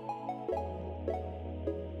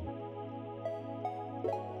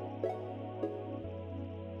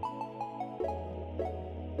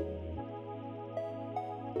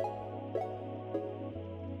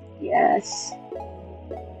 Yes.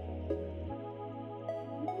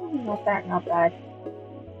 Not bad, not bad.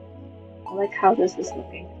 I like how this is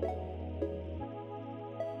looking.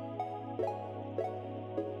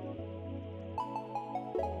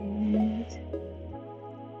 And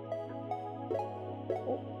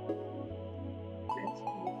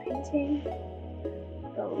continue painting.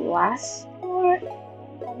 The last part,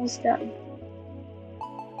 almost done.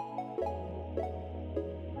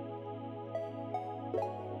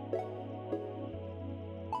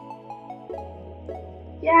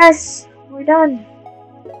 Yes, we're done.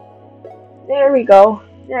 There we go.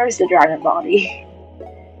 There's the dragon body.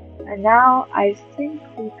 And now I think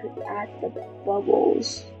we could add the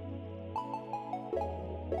bubbles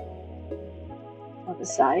on the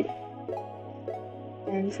side.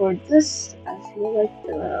 And for this, I feel like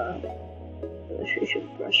the illustration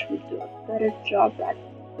brush would do a better job at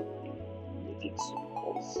making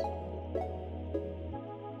circles.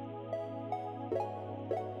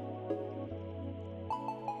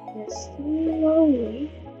 Just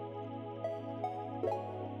slowly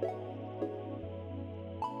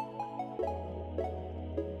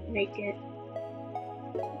make it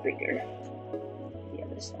bigger. The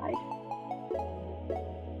other side.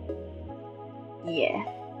 Yeah.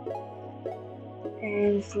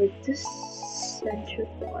 And for this center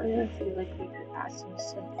part, I feel like we could add some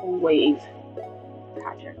simple wave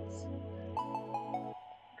patterns.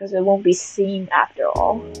 Because it won't be seen after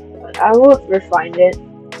all. But I will refine it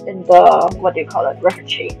in the, what do you call it,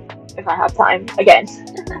 reference sheet, if I have time, again.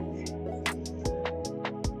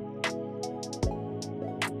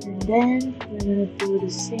 And then we're gonna do the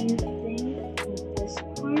same thing with this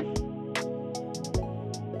part.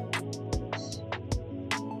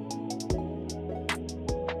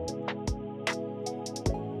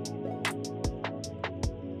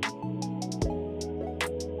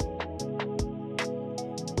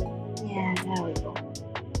 Yeah, there we go.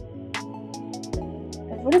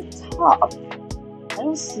 And for the top, I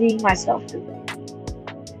don't see myself doing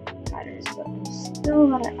patterns, but I'm still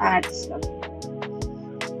gonna add some.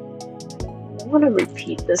 I'm gonna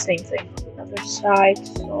repeat the same thing on the other side,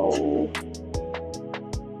 so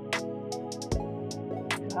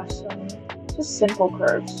you have some just simple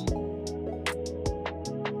curves.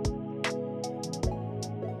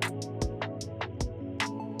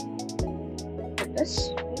 Like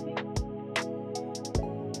this, maybe.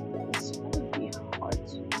 It's gonna be hard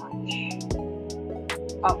to match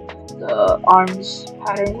up the arms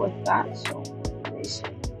pattern with that, so erase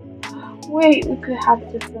it. Wait, we could have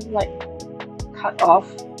different like cut off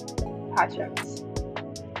patterns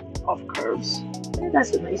of curves. Yeah,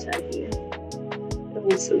 that's a nice idea. It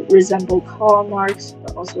will resemble claw marks,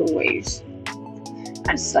 but also waves.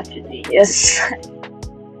 I'm such a genius.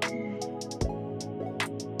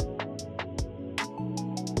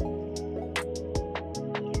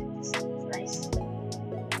 Nice.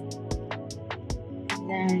 And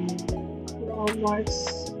then claw marks,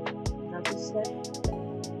 another set.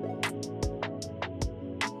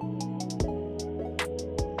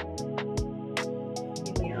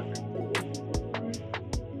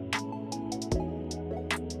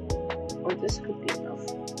 Or this could be enough.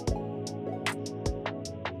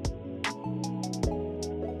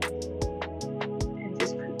 And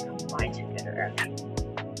this could combine together actually.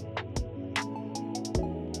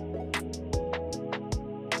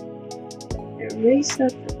 Erase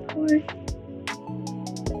up the part.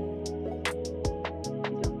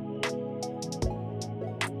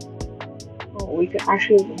 Oh, we could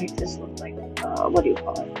actually make this look like, what do you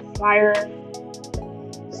call it? Fire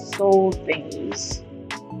soul thingies.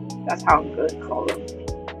 That's how I'm gonna call them.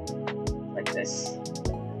 Like this.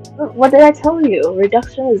 What did I tell you?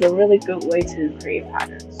 Reduction is a really good way to create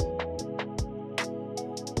patterns.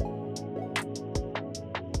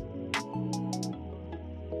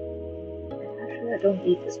 Actually, I don't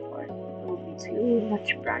need this part. It will be too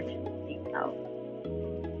much branching out.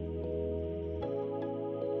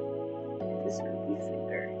 This could be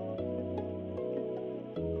thicker.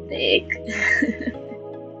 Thick.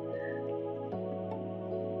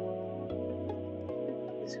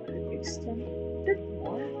 This could extend a bit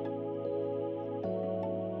more.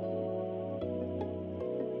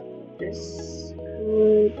 This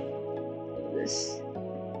could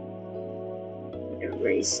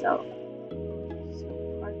erase out some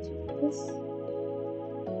parts of this.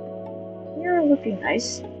 You're looking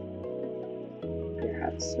nice.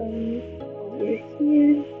 Perhaps some over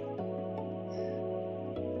here.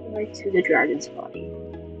 Right to the dragon's body.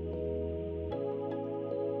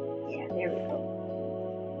 Yeah, there we go.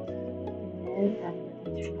 And then I'm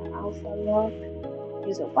going to turn on alpha lock.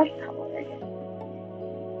 Use a white color again.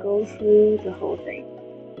 Go through the whole thing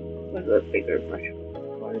with a bigger brush,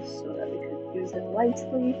 of course, so that we could use it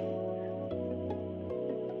lightly.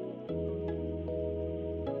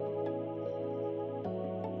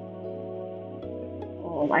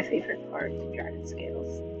 Oh, my favorite part, dragon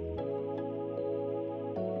scales.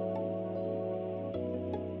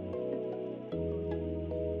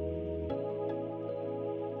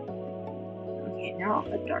 Okay, now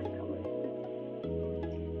a dark color.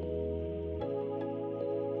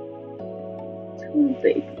 Too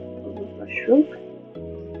big of a brush stroke.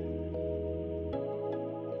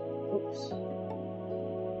 Oops.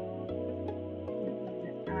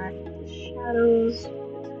 And add the shadows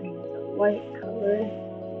between the white color.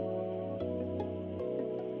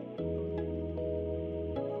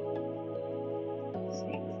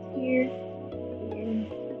 Same with here, here.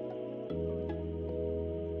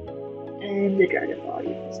 And the dragon body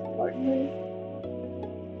is importantly.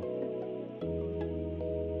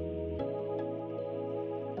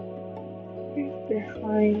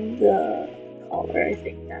 Behind the collar, I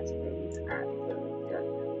think that's where we add the dark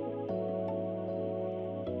color.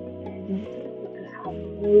 And we could have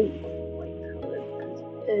more white color because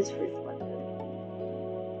it is reflective.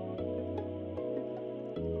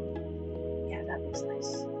 Yeah, that looks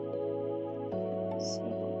nice.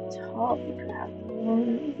 Same on top, we could have more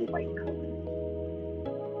white color.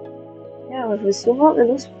 Yeah, if we zoom out, it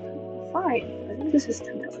looks fine. I think this is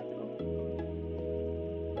too dark.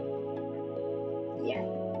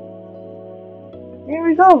 There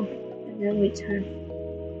we go! And then we turn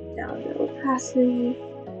down the opacity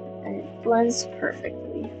and it blends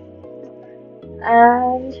perfectly.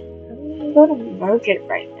 And I'm going to merge it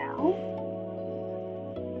right now.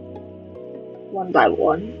 One by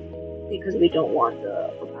one, because we don't want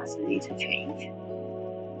the opacity to change.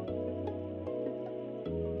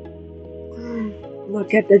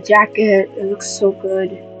 Look at the jacket, it looks so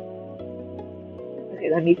good. Okay,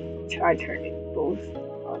 let me try turning both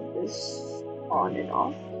on this. On and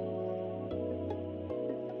off.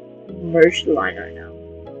 Merge the liner now.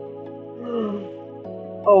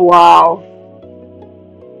 Oh wow.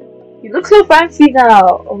 You look so fancy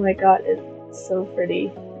now. Oh my god, it's so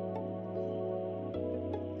pretty.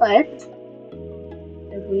 But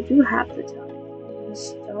if we do have the time, I'm gonna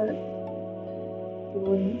start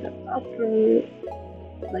doing the upper,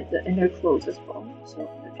 like the inner clothes as well. So I'm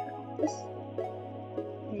gonna turn off this.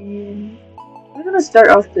 And I'm gonna start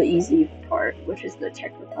off the easy part, which is the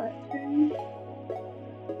checker pattern.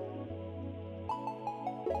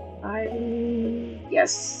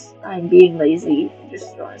 I'm being lazy,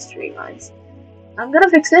 just drawing straight lines. I'm gonna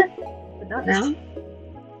fix it, but not now.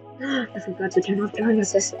 I forgot to turn off drawing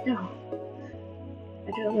assist. No.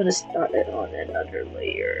 I think I'm gonna start it on another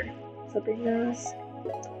layer. Flipping mask.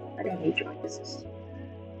 I don't need drawing assist.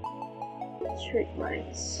 Straight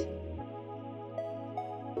lines.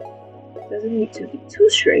 Doesn't need to be too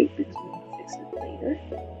straight because we're going to fix it later.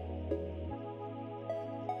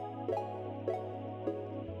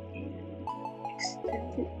 And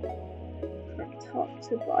extend it from top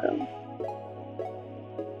to bottom.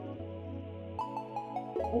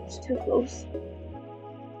 Oops, too close.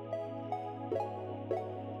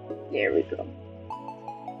 There we go.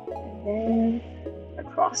 And then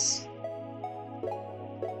across.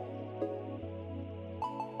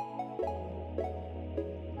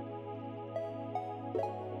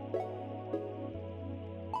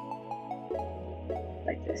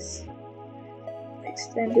 Like this.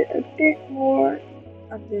 Extend it a bit more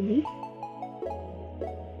underneath.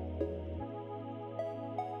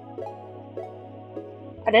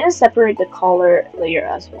 I didn't separate the collar layer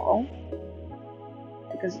as well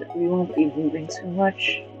because we won't be moving too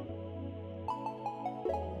much.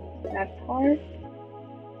 That part.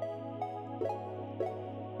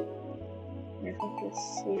 I think it's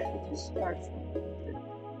safer to start from the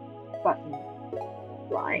button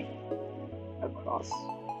line across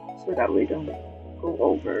so that we don't go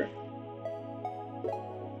over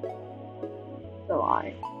the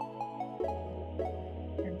line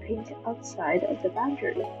and paint outside of the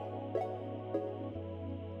boundary.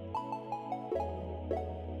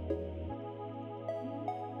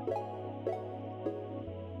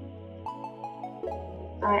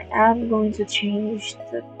 I am going to change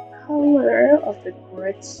the color of the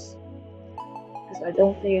grits because I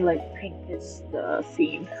don't feel like pink is the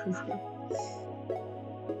theme.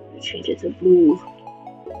 change it to blue.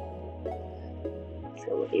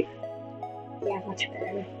 So yeah, much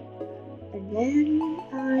better. And then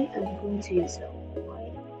I am going to use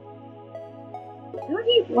white. Do I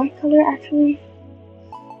need white color actually?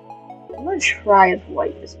 I'm gonna try if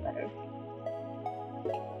white is better.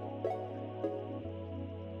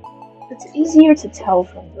 It's easier to tell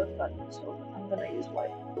from the button, so I'm gonna use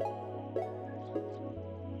white.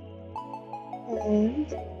 And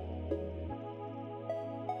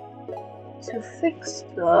to fix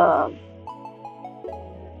the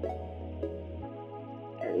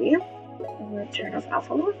area, I'm gonna turn off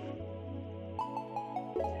alpha lock,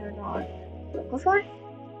 turn on simplify,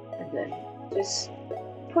 and then just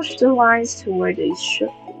push the lines to where they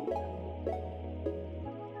should be.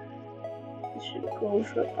 It should go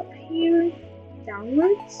from up here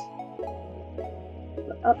downwards,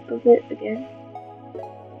 but up a bit again.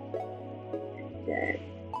 Then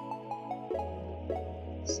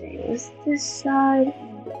same with this side,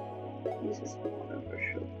 and use a smaller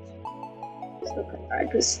brush. So I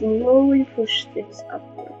could slowly push things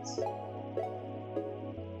upwards.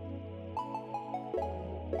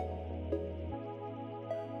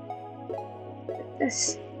 Like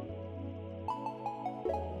this.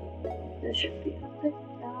 This should be a bit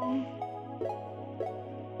down.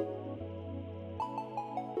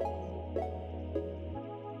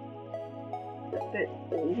 A bit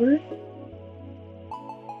over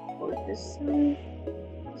for this side.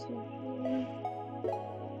 This one here.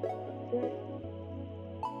 A bit.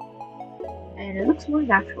 And it looks more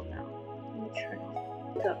natural now. I'm going to turn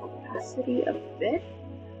off the opacity a bit.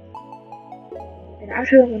 And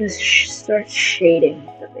actually I'm going to start shading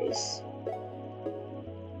the base.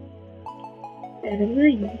 And I'm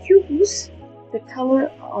going to use the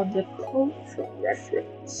color on the coat for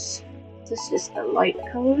reference. This is the light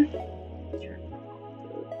color. Turn off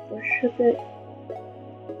the brush a bit.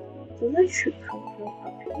 The light should come from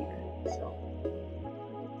up here. So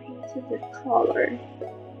I'm painting the color.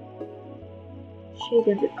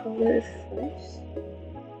 Shading the color first.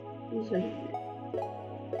 Using a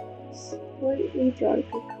slightly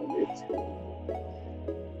darker color to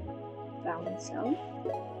balance out.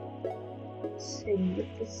 Same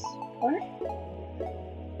with this part.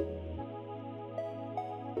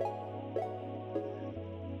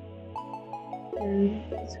 And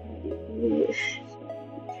it's going to be bluish, so I'm going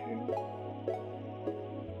to turn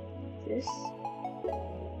this.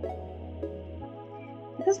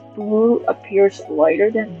 Because blue appears lighter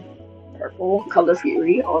than purple, color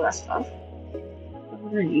fury, all that stuff, I'm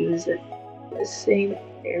going to use it the same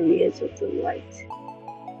areas of the light.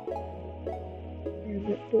 And a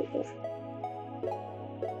bit of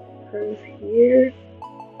curve here.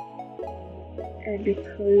 And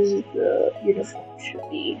because the uniform should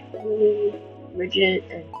be really rigid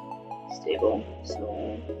and stable,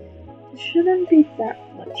 so there shouldn't be that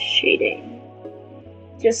much shading.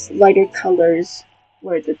 Just lighter colors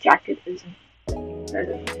where the jacket isn't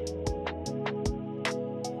present.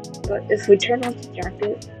 But if we turn on the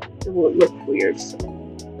jacket, it will look weird, so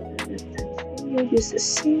I'm going to continue to use the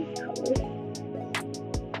same color.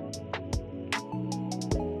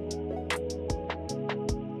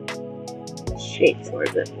 Shade for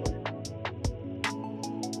a bit more.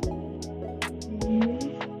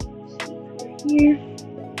 And same for here.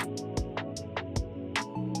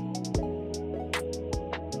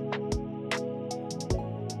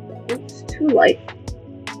 Oops, too light.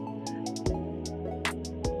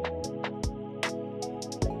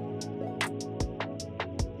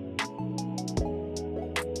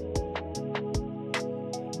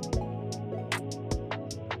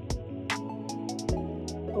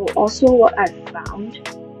 Oh, also what I found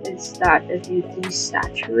is that if you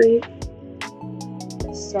desaturate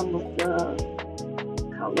some of the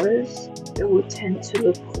colors, it will tend to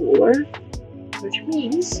look cooler, which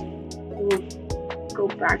means it will go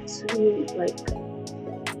back to like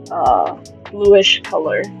bluish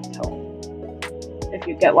color tone, if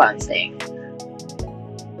you get what I'm saying.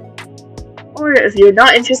 Or if you're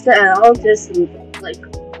not interested at all, just like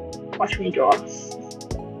watch me draw.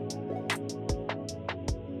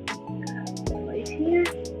 Right here,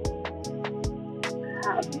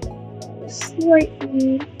 have a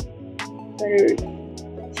slightly better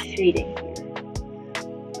shading here,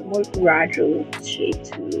 a more gradual shade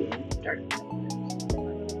to dark colors.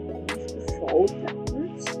 Fold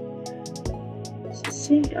downwards. It's the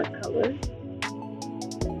same dark color.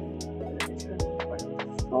 Turn the part of the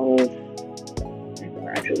fold and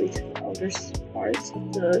gradually to the outer parts of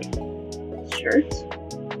the shirt.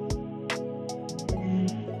 And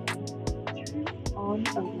turn on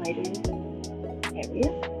a lighter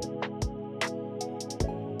area.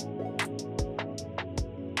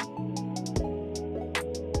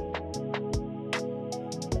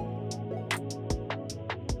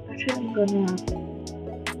 I'm gonna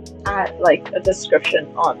add like a description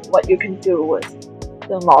on what you can do with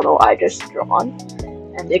the model I just drawn,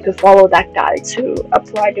 and they could follow that guide to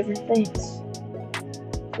apply different things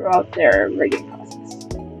throughout their rigging process.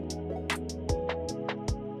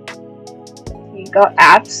 You got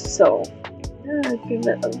apps, so give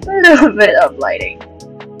it a little bit of lighting.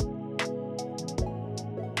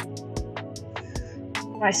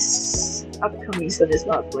 My upcoming son is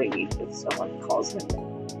not blingy if someone calls him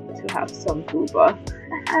to have some booba.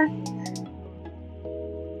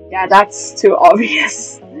 Yeah, that's too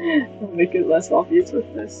obvious. I'll make it less obvious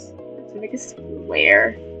with this. To make it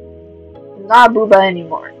square. Not booba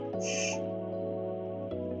anymore.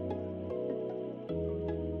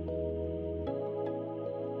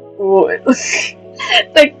 Ooh,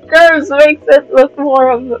 the curves makes it look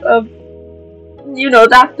more of you know,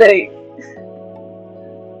 that thing.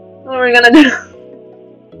 What are we gonna do?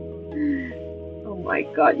 Oh my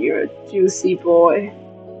god, you're a juicy boy.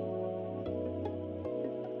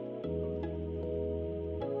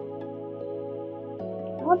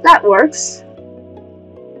 Well, that works.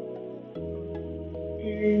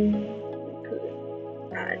 And we could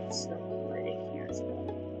add some lighting here as well.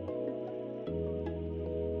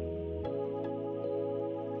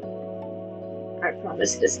 I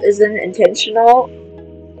promise this isn't intentional.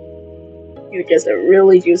 You're just a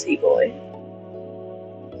really juicy boy.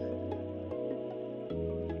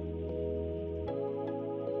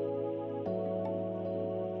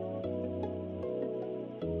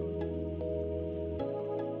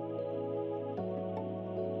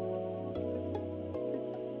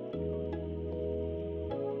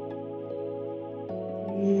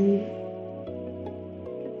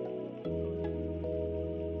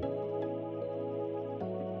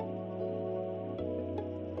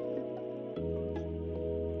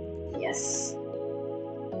 Yes.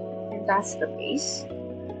 And that's the base.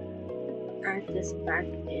 Add this back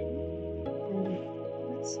in. And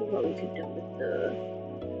let's see what we can do with the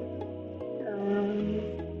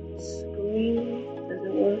screen. Does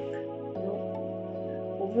it work? No.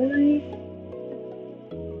 Overlay?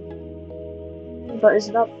 But it's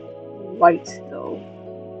not white though.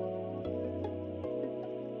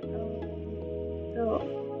 No.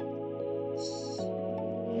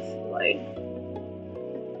 Like,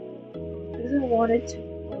 doesn't want it to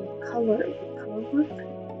color. Color work?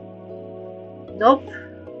 Nope.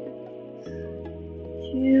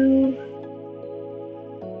 Hue.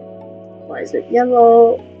 Why is it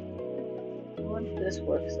yellow? I want this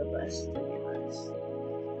works the best, to be honest.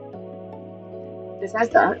 Besides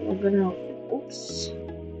that, we're gonna. Oops.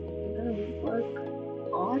 I'm gonna work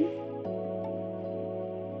on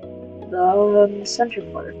the center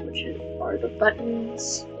part, which are the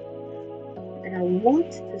buttons. And I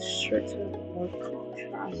want this shirt to have more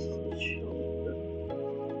contrast to show the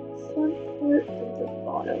front part and the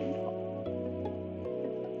bottom part.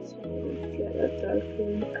 So I'm gonna get a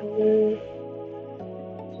darker color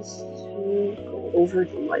just to go over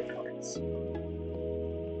the light parts.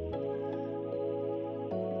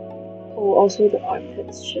 Oh, also the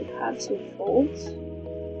armpits should have some folds.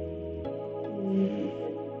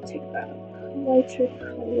 Take that lighter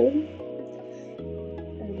color.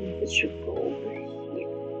 It should go over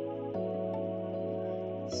here.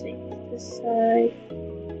 Same with this side.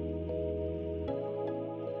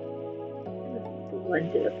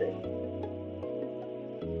 Blend it a bit.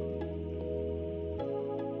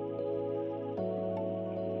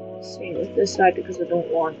 Same with this side because I don't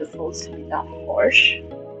want the folds to be that harsh.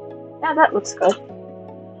 Yeah, that looks good.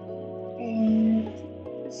 And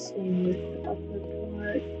same with the upper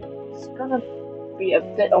part. It's gonna be a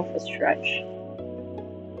bit of a stretch.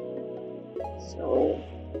 So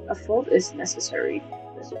a fold is necessary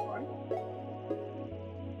this part.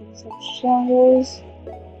 And some shadows.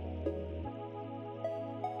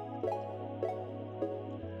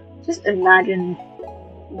 Just imagine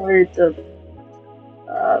where the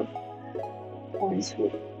points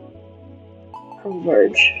would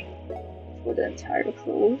converge for the entire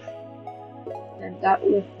clove. And that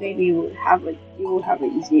would maybe you will have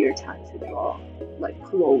an easier time to draw like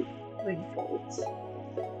clove wing folds.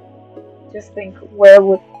 Just think, where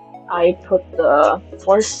would I put the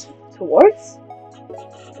force towards?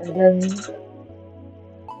 And then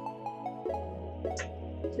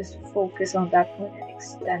just focus on that point and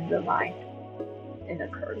extend the line in a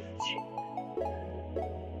curved shape.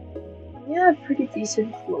 Yeah, pretty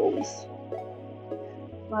decent clothes.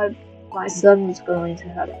 My son was going to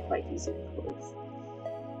have quite decent clothes.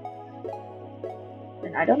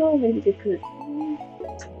 And I don't know, maybe they could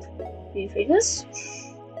be famous.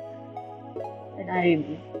 And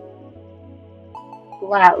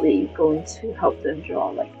gladly going to help them draw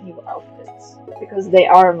like new outfits because they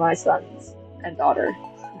are my sons and daughter.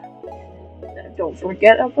 Don't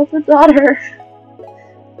forget about the daughter.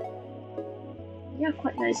 Yeah,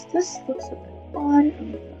 quite nice. This looks a bit odd.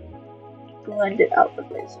 I'm gonna blend it out a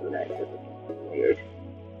bit so that it doesn't look weird.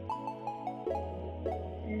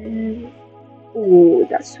 And ooh,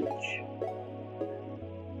 that's too much.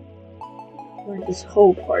 Blend this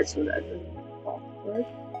whole part so that it doesn't look awkward.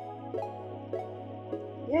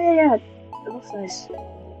 Yeah, it looks nice.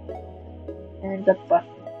 And the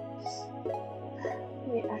buttons.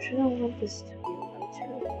 Wait, actually I want this to be lighter.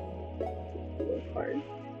 The blue part.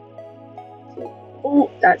 Oh,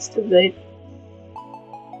 that's too big.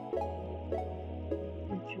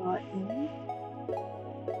 And draw it in.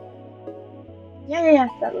 Yeah,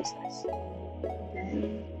 that looks nice. And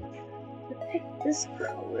then pick this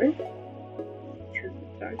color. Choose the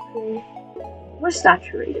darker. More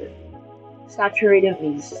saturated. Saturated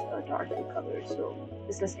means a darker color, so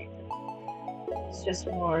it's the same thing. It's just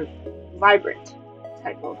more vibrant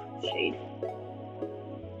type of shade.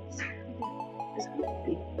 It's gonna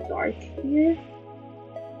be dark here,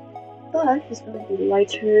 but it's gonna be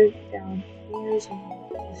lighter down here, so I'm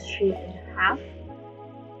gonna just shade in half.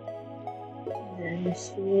 And then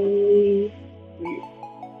slowly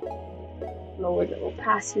lower the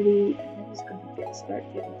opacity, and then it's gonna start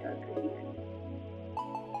getting darker here.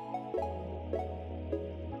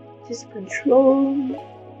 Just control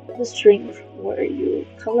the strength where you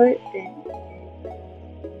color it in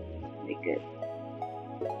and make it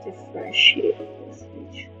differentiate with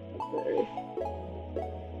each other.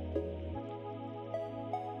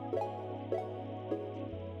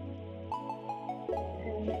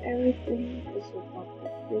 And everything is about the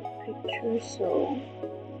big picture, so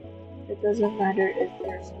it doesn't matter if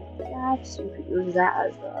there's some gaps, you could use that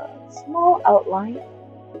as a small outline.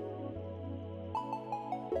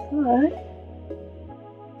 But,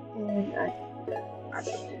 and I think I put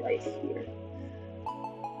the light here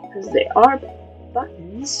because they are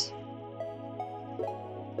buttons.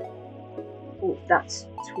 Oh, that's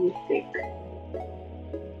too thick.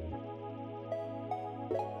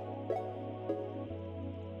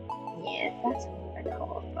 Yeah, that's what I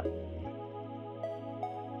call a button.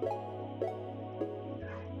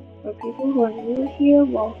 For people who are new here,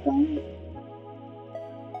 welcome.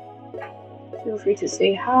 Feel free to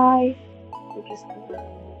say hi. We're just gonna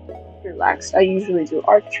relax. I usually do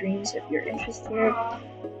art streams if you're interested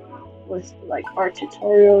with like art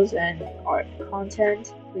tutorials and art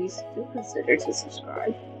content. Please do consider to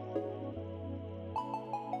subscribe.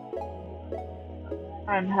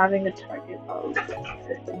 I'm having a target of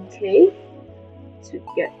 15k to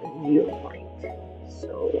get a new mic.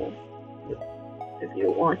 So if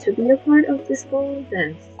you want to be a part of this goal,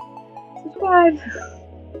 then subscribe.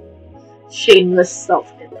 Shameless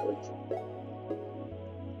self-input.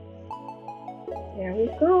 There we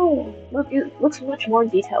go. Look, it looks much more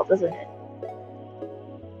detailed, doesn't it?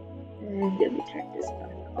 And then we turn this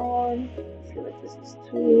back on. I feel like this is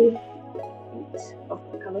too neat of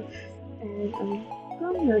the color. And I'm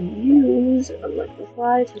gonna use a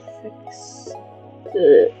liquify to fix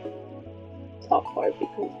the top part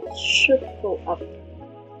because it should go up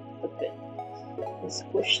a bit and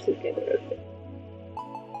squish together a bit.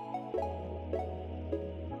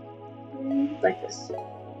 Like this.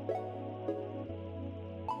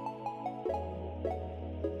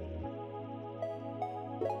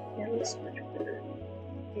 Yeah, it looks much better.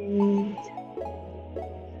 And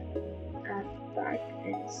add back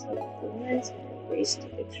in some of the lines and erase the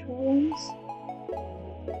extra ones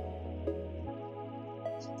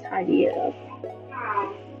to tidy it up.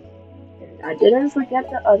 And I didn't forget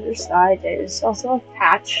the other side. There's also a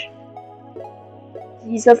patch.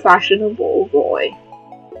 He's a fashionable boy.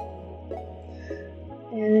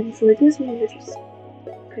 And for this one, we just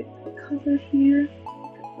pick the color here,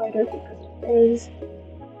 lighter because it is,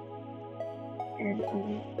 and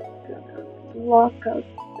I'm gonna block out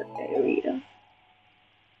the area.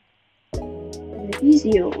 And the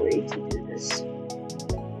easier way to do this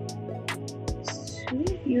is to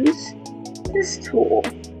use this tool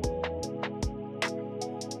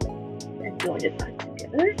and join it back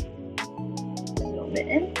together. Zoom it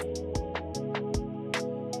in.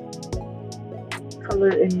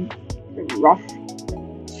 Color in the rough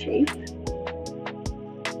shape,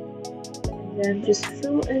 and then just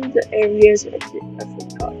fill in the areas I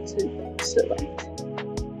forgot to select.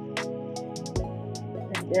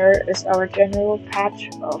 And there is our general patch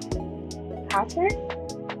of pattern,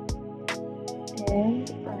 and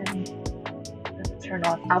I'm going to turn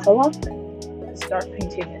on Avalon and start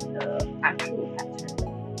painting in the actual pattern,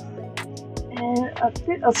 and a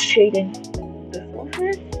bit of shading before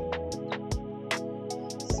over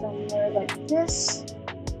somewhere like this,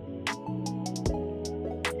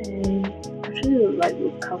 and actually the light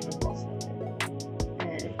will cover most of it,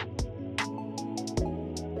 and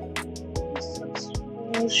some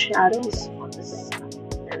small shadows on this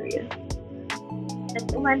area, and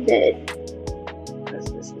blend it, because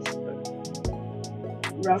this is the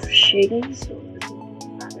rough shading, so it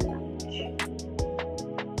doesn't matter that much.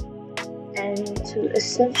 And to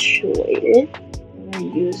accentuate it, I'm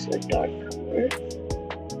going to use a dark color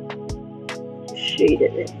to shade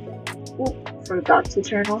it in. Oh, forgot to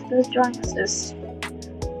turn off the drawing assist.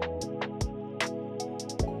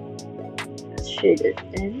 Let's shade it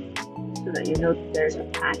in so that you know there's a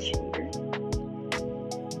patch here.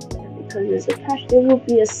 And because there's a patch, there will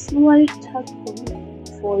be a slight touch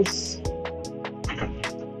of force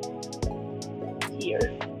here.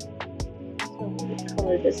 So I'm going to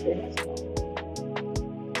color this in as well.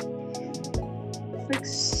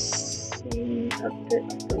 Fixing a bit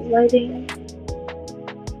of the lighting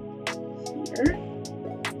here,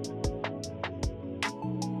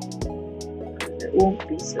 because it won't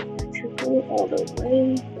be symmetrical all the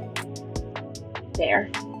way. There.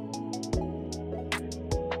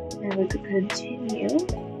 And we could continue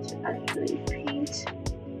to actually paint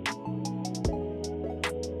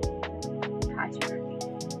pattern.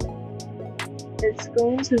 It's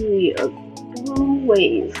going to be a blue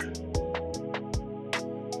wave.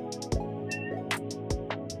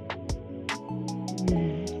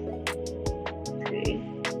 Okay,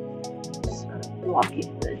 just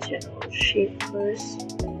blocking the general shape first.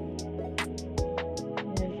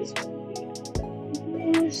 And this one will be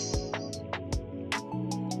this.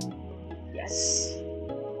 Yes,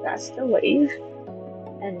 that's the wave.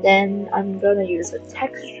 And then I'm gonna use a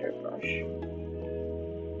texture brush.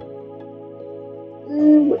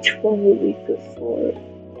 Which one would be good for?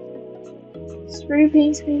 Spray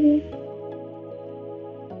paints, maybe?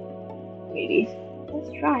 Maybe.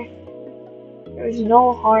 Let's try. There's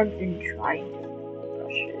no harm in trying different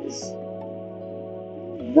brushes.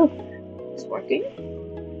 Look, it's working.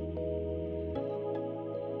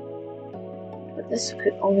 But this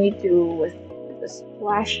could only do with the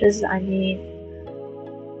splashes I need.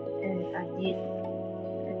 And I need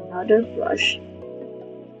another brush,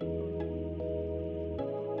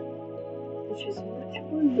 which is much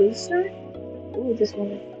more looser. Ooh, this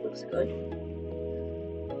one looks good.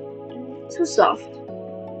 Too soft.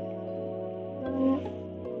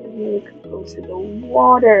 Maybe we could go to the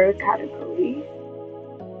water category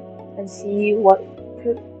and see what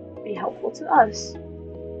could be helpful to us.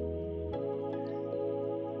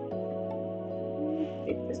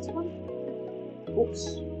 Pick this one. Oops.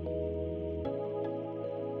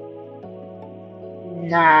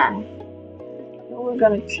 Nah. No, we're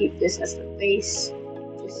gonna keep this as the base.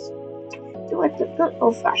 Just do it the good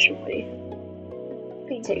old-fashioned way.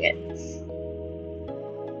 Painting it.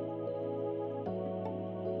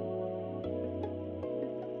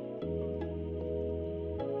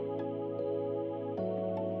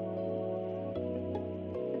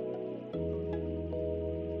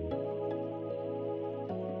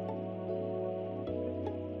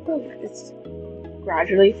 Look, it's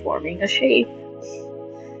gradually forming a shape.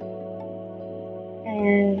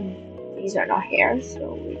 And these are not hair,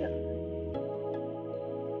 so we're gonna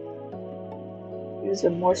use a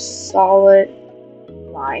more solid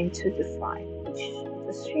line to define the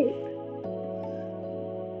shape.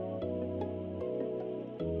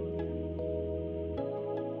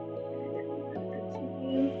 And then we're gonna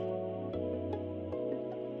continue.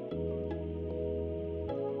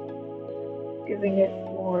 Giving it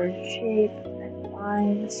more shape and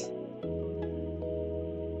lines.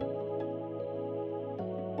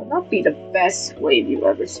 Will not be the best wave you've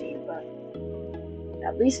ever seen, but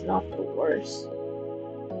at least not the worst.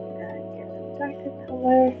 And get the darker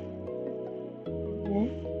color. And then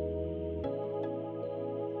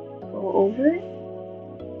go over it.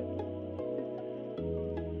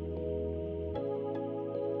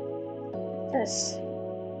 This.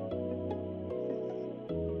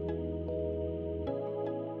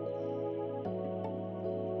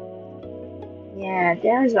 Yeah,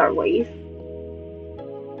 there's our wave.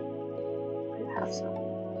 We have some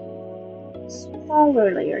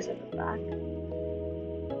smaller layers at the back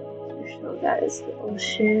to show that it's the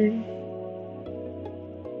ocean.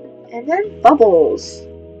 And then bubbles,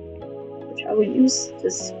 which I will use the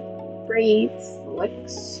spray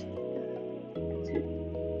flicks to.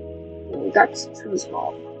 Oh, that's too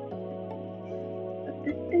small. A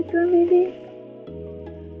bit bigger, maybe?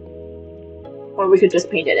 Or we could just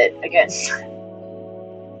paint it again.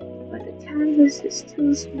 But the canvas is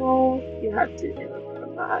too small, you have to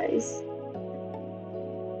improvise.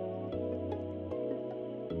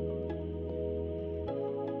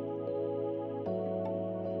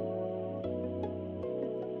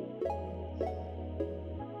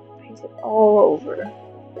 it all over.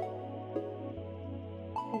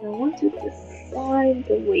 And I want to define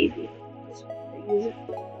the wavy. I use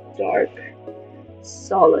dark,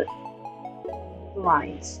 solid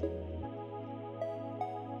lines.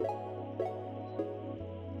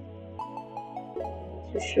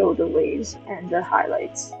 To show the waves and the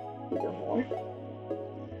highlights even more.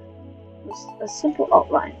 Just a simple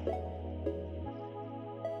outline.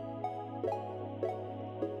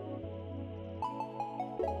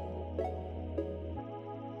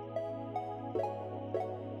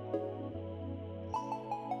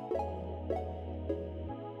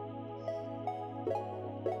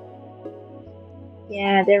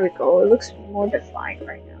 Yeah, there we go. It looks more defined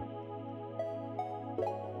right now.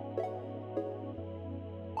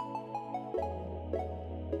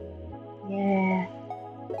 Yeah.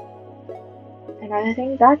 And I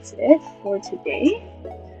think that's it for today.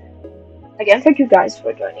 Again, thank you guys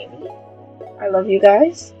for joining me. I love you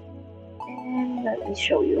guys. And let me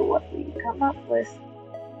show you what we come up with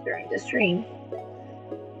during the stream.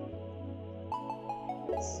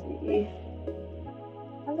 Let's see.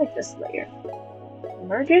 I like this layer.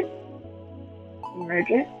 Merge it. Merge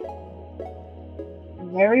it.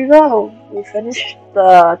 And there we go. We finished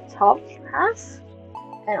the top half.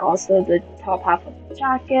 And also the top half of the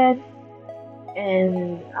jacket.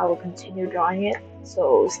 And I will continue drawing it.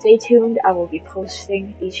 So stay tuned. I will be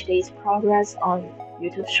posting each day's progress on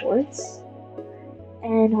YouTube Shorts.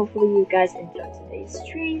 And hopefully you guys enjoyed today's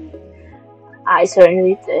stream. I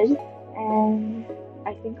certainly did. And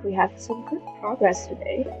I think we have some good progress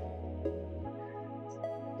today.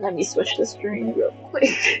 Let me switch the screen real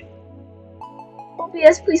quick.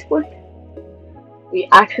 OBS, please work. We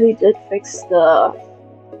actually did fix the,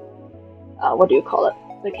 what do you call it?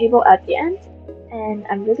 The cable at the end. And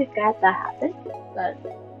I'm really glad that happened. But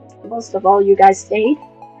most of all, you guys stayed.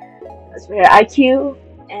 That's very IQ.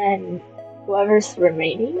 And whoever's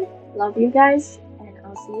remaining, love you guys. And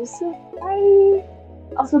I'll see you soon. Bye.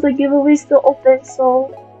 Also, the giveaway is still open, so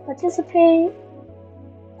participate.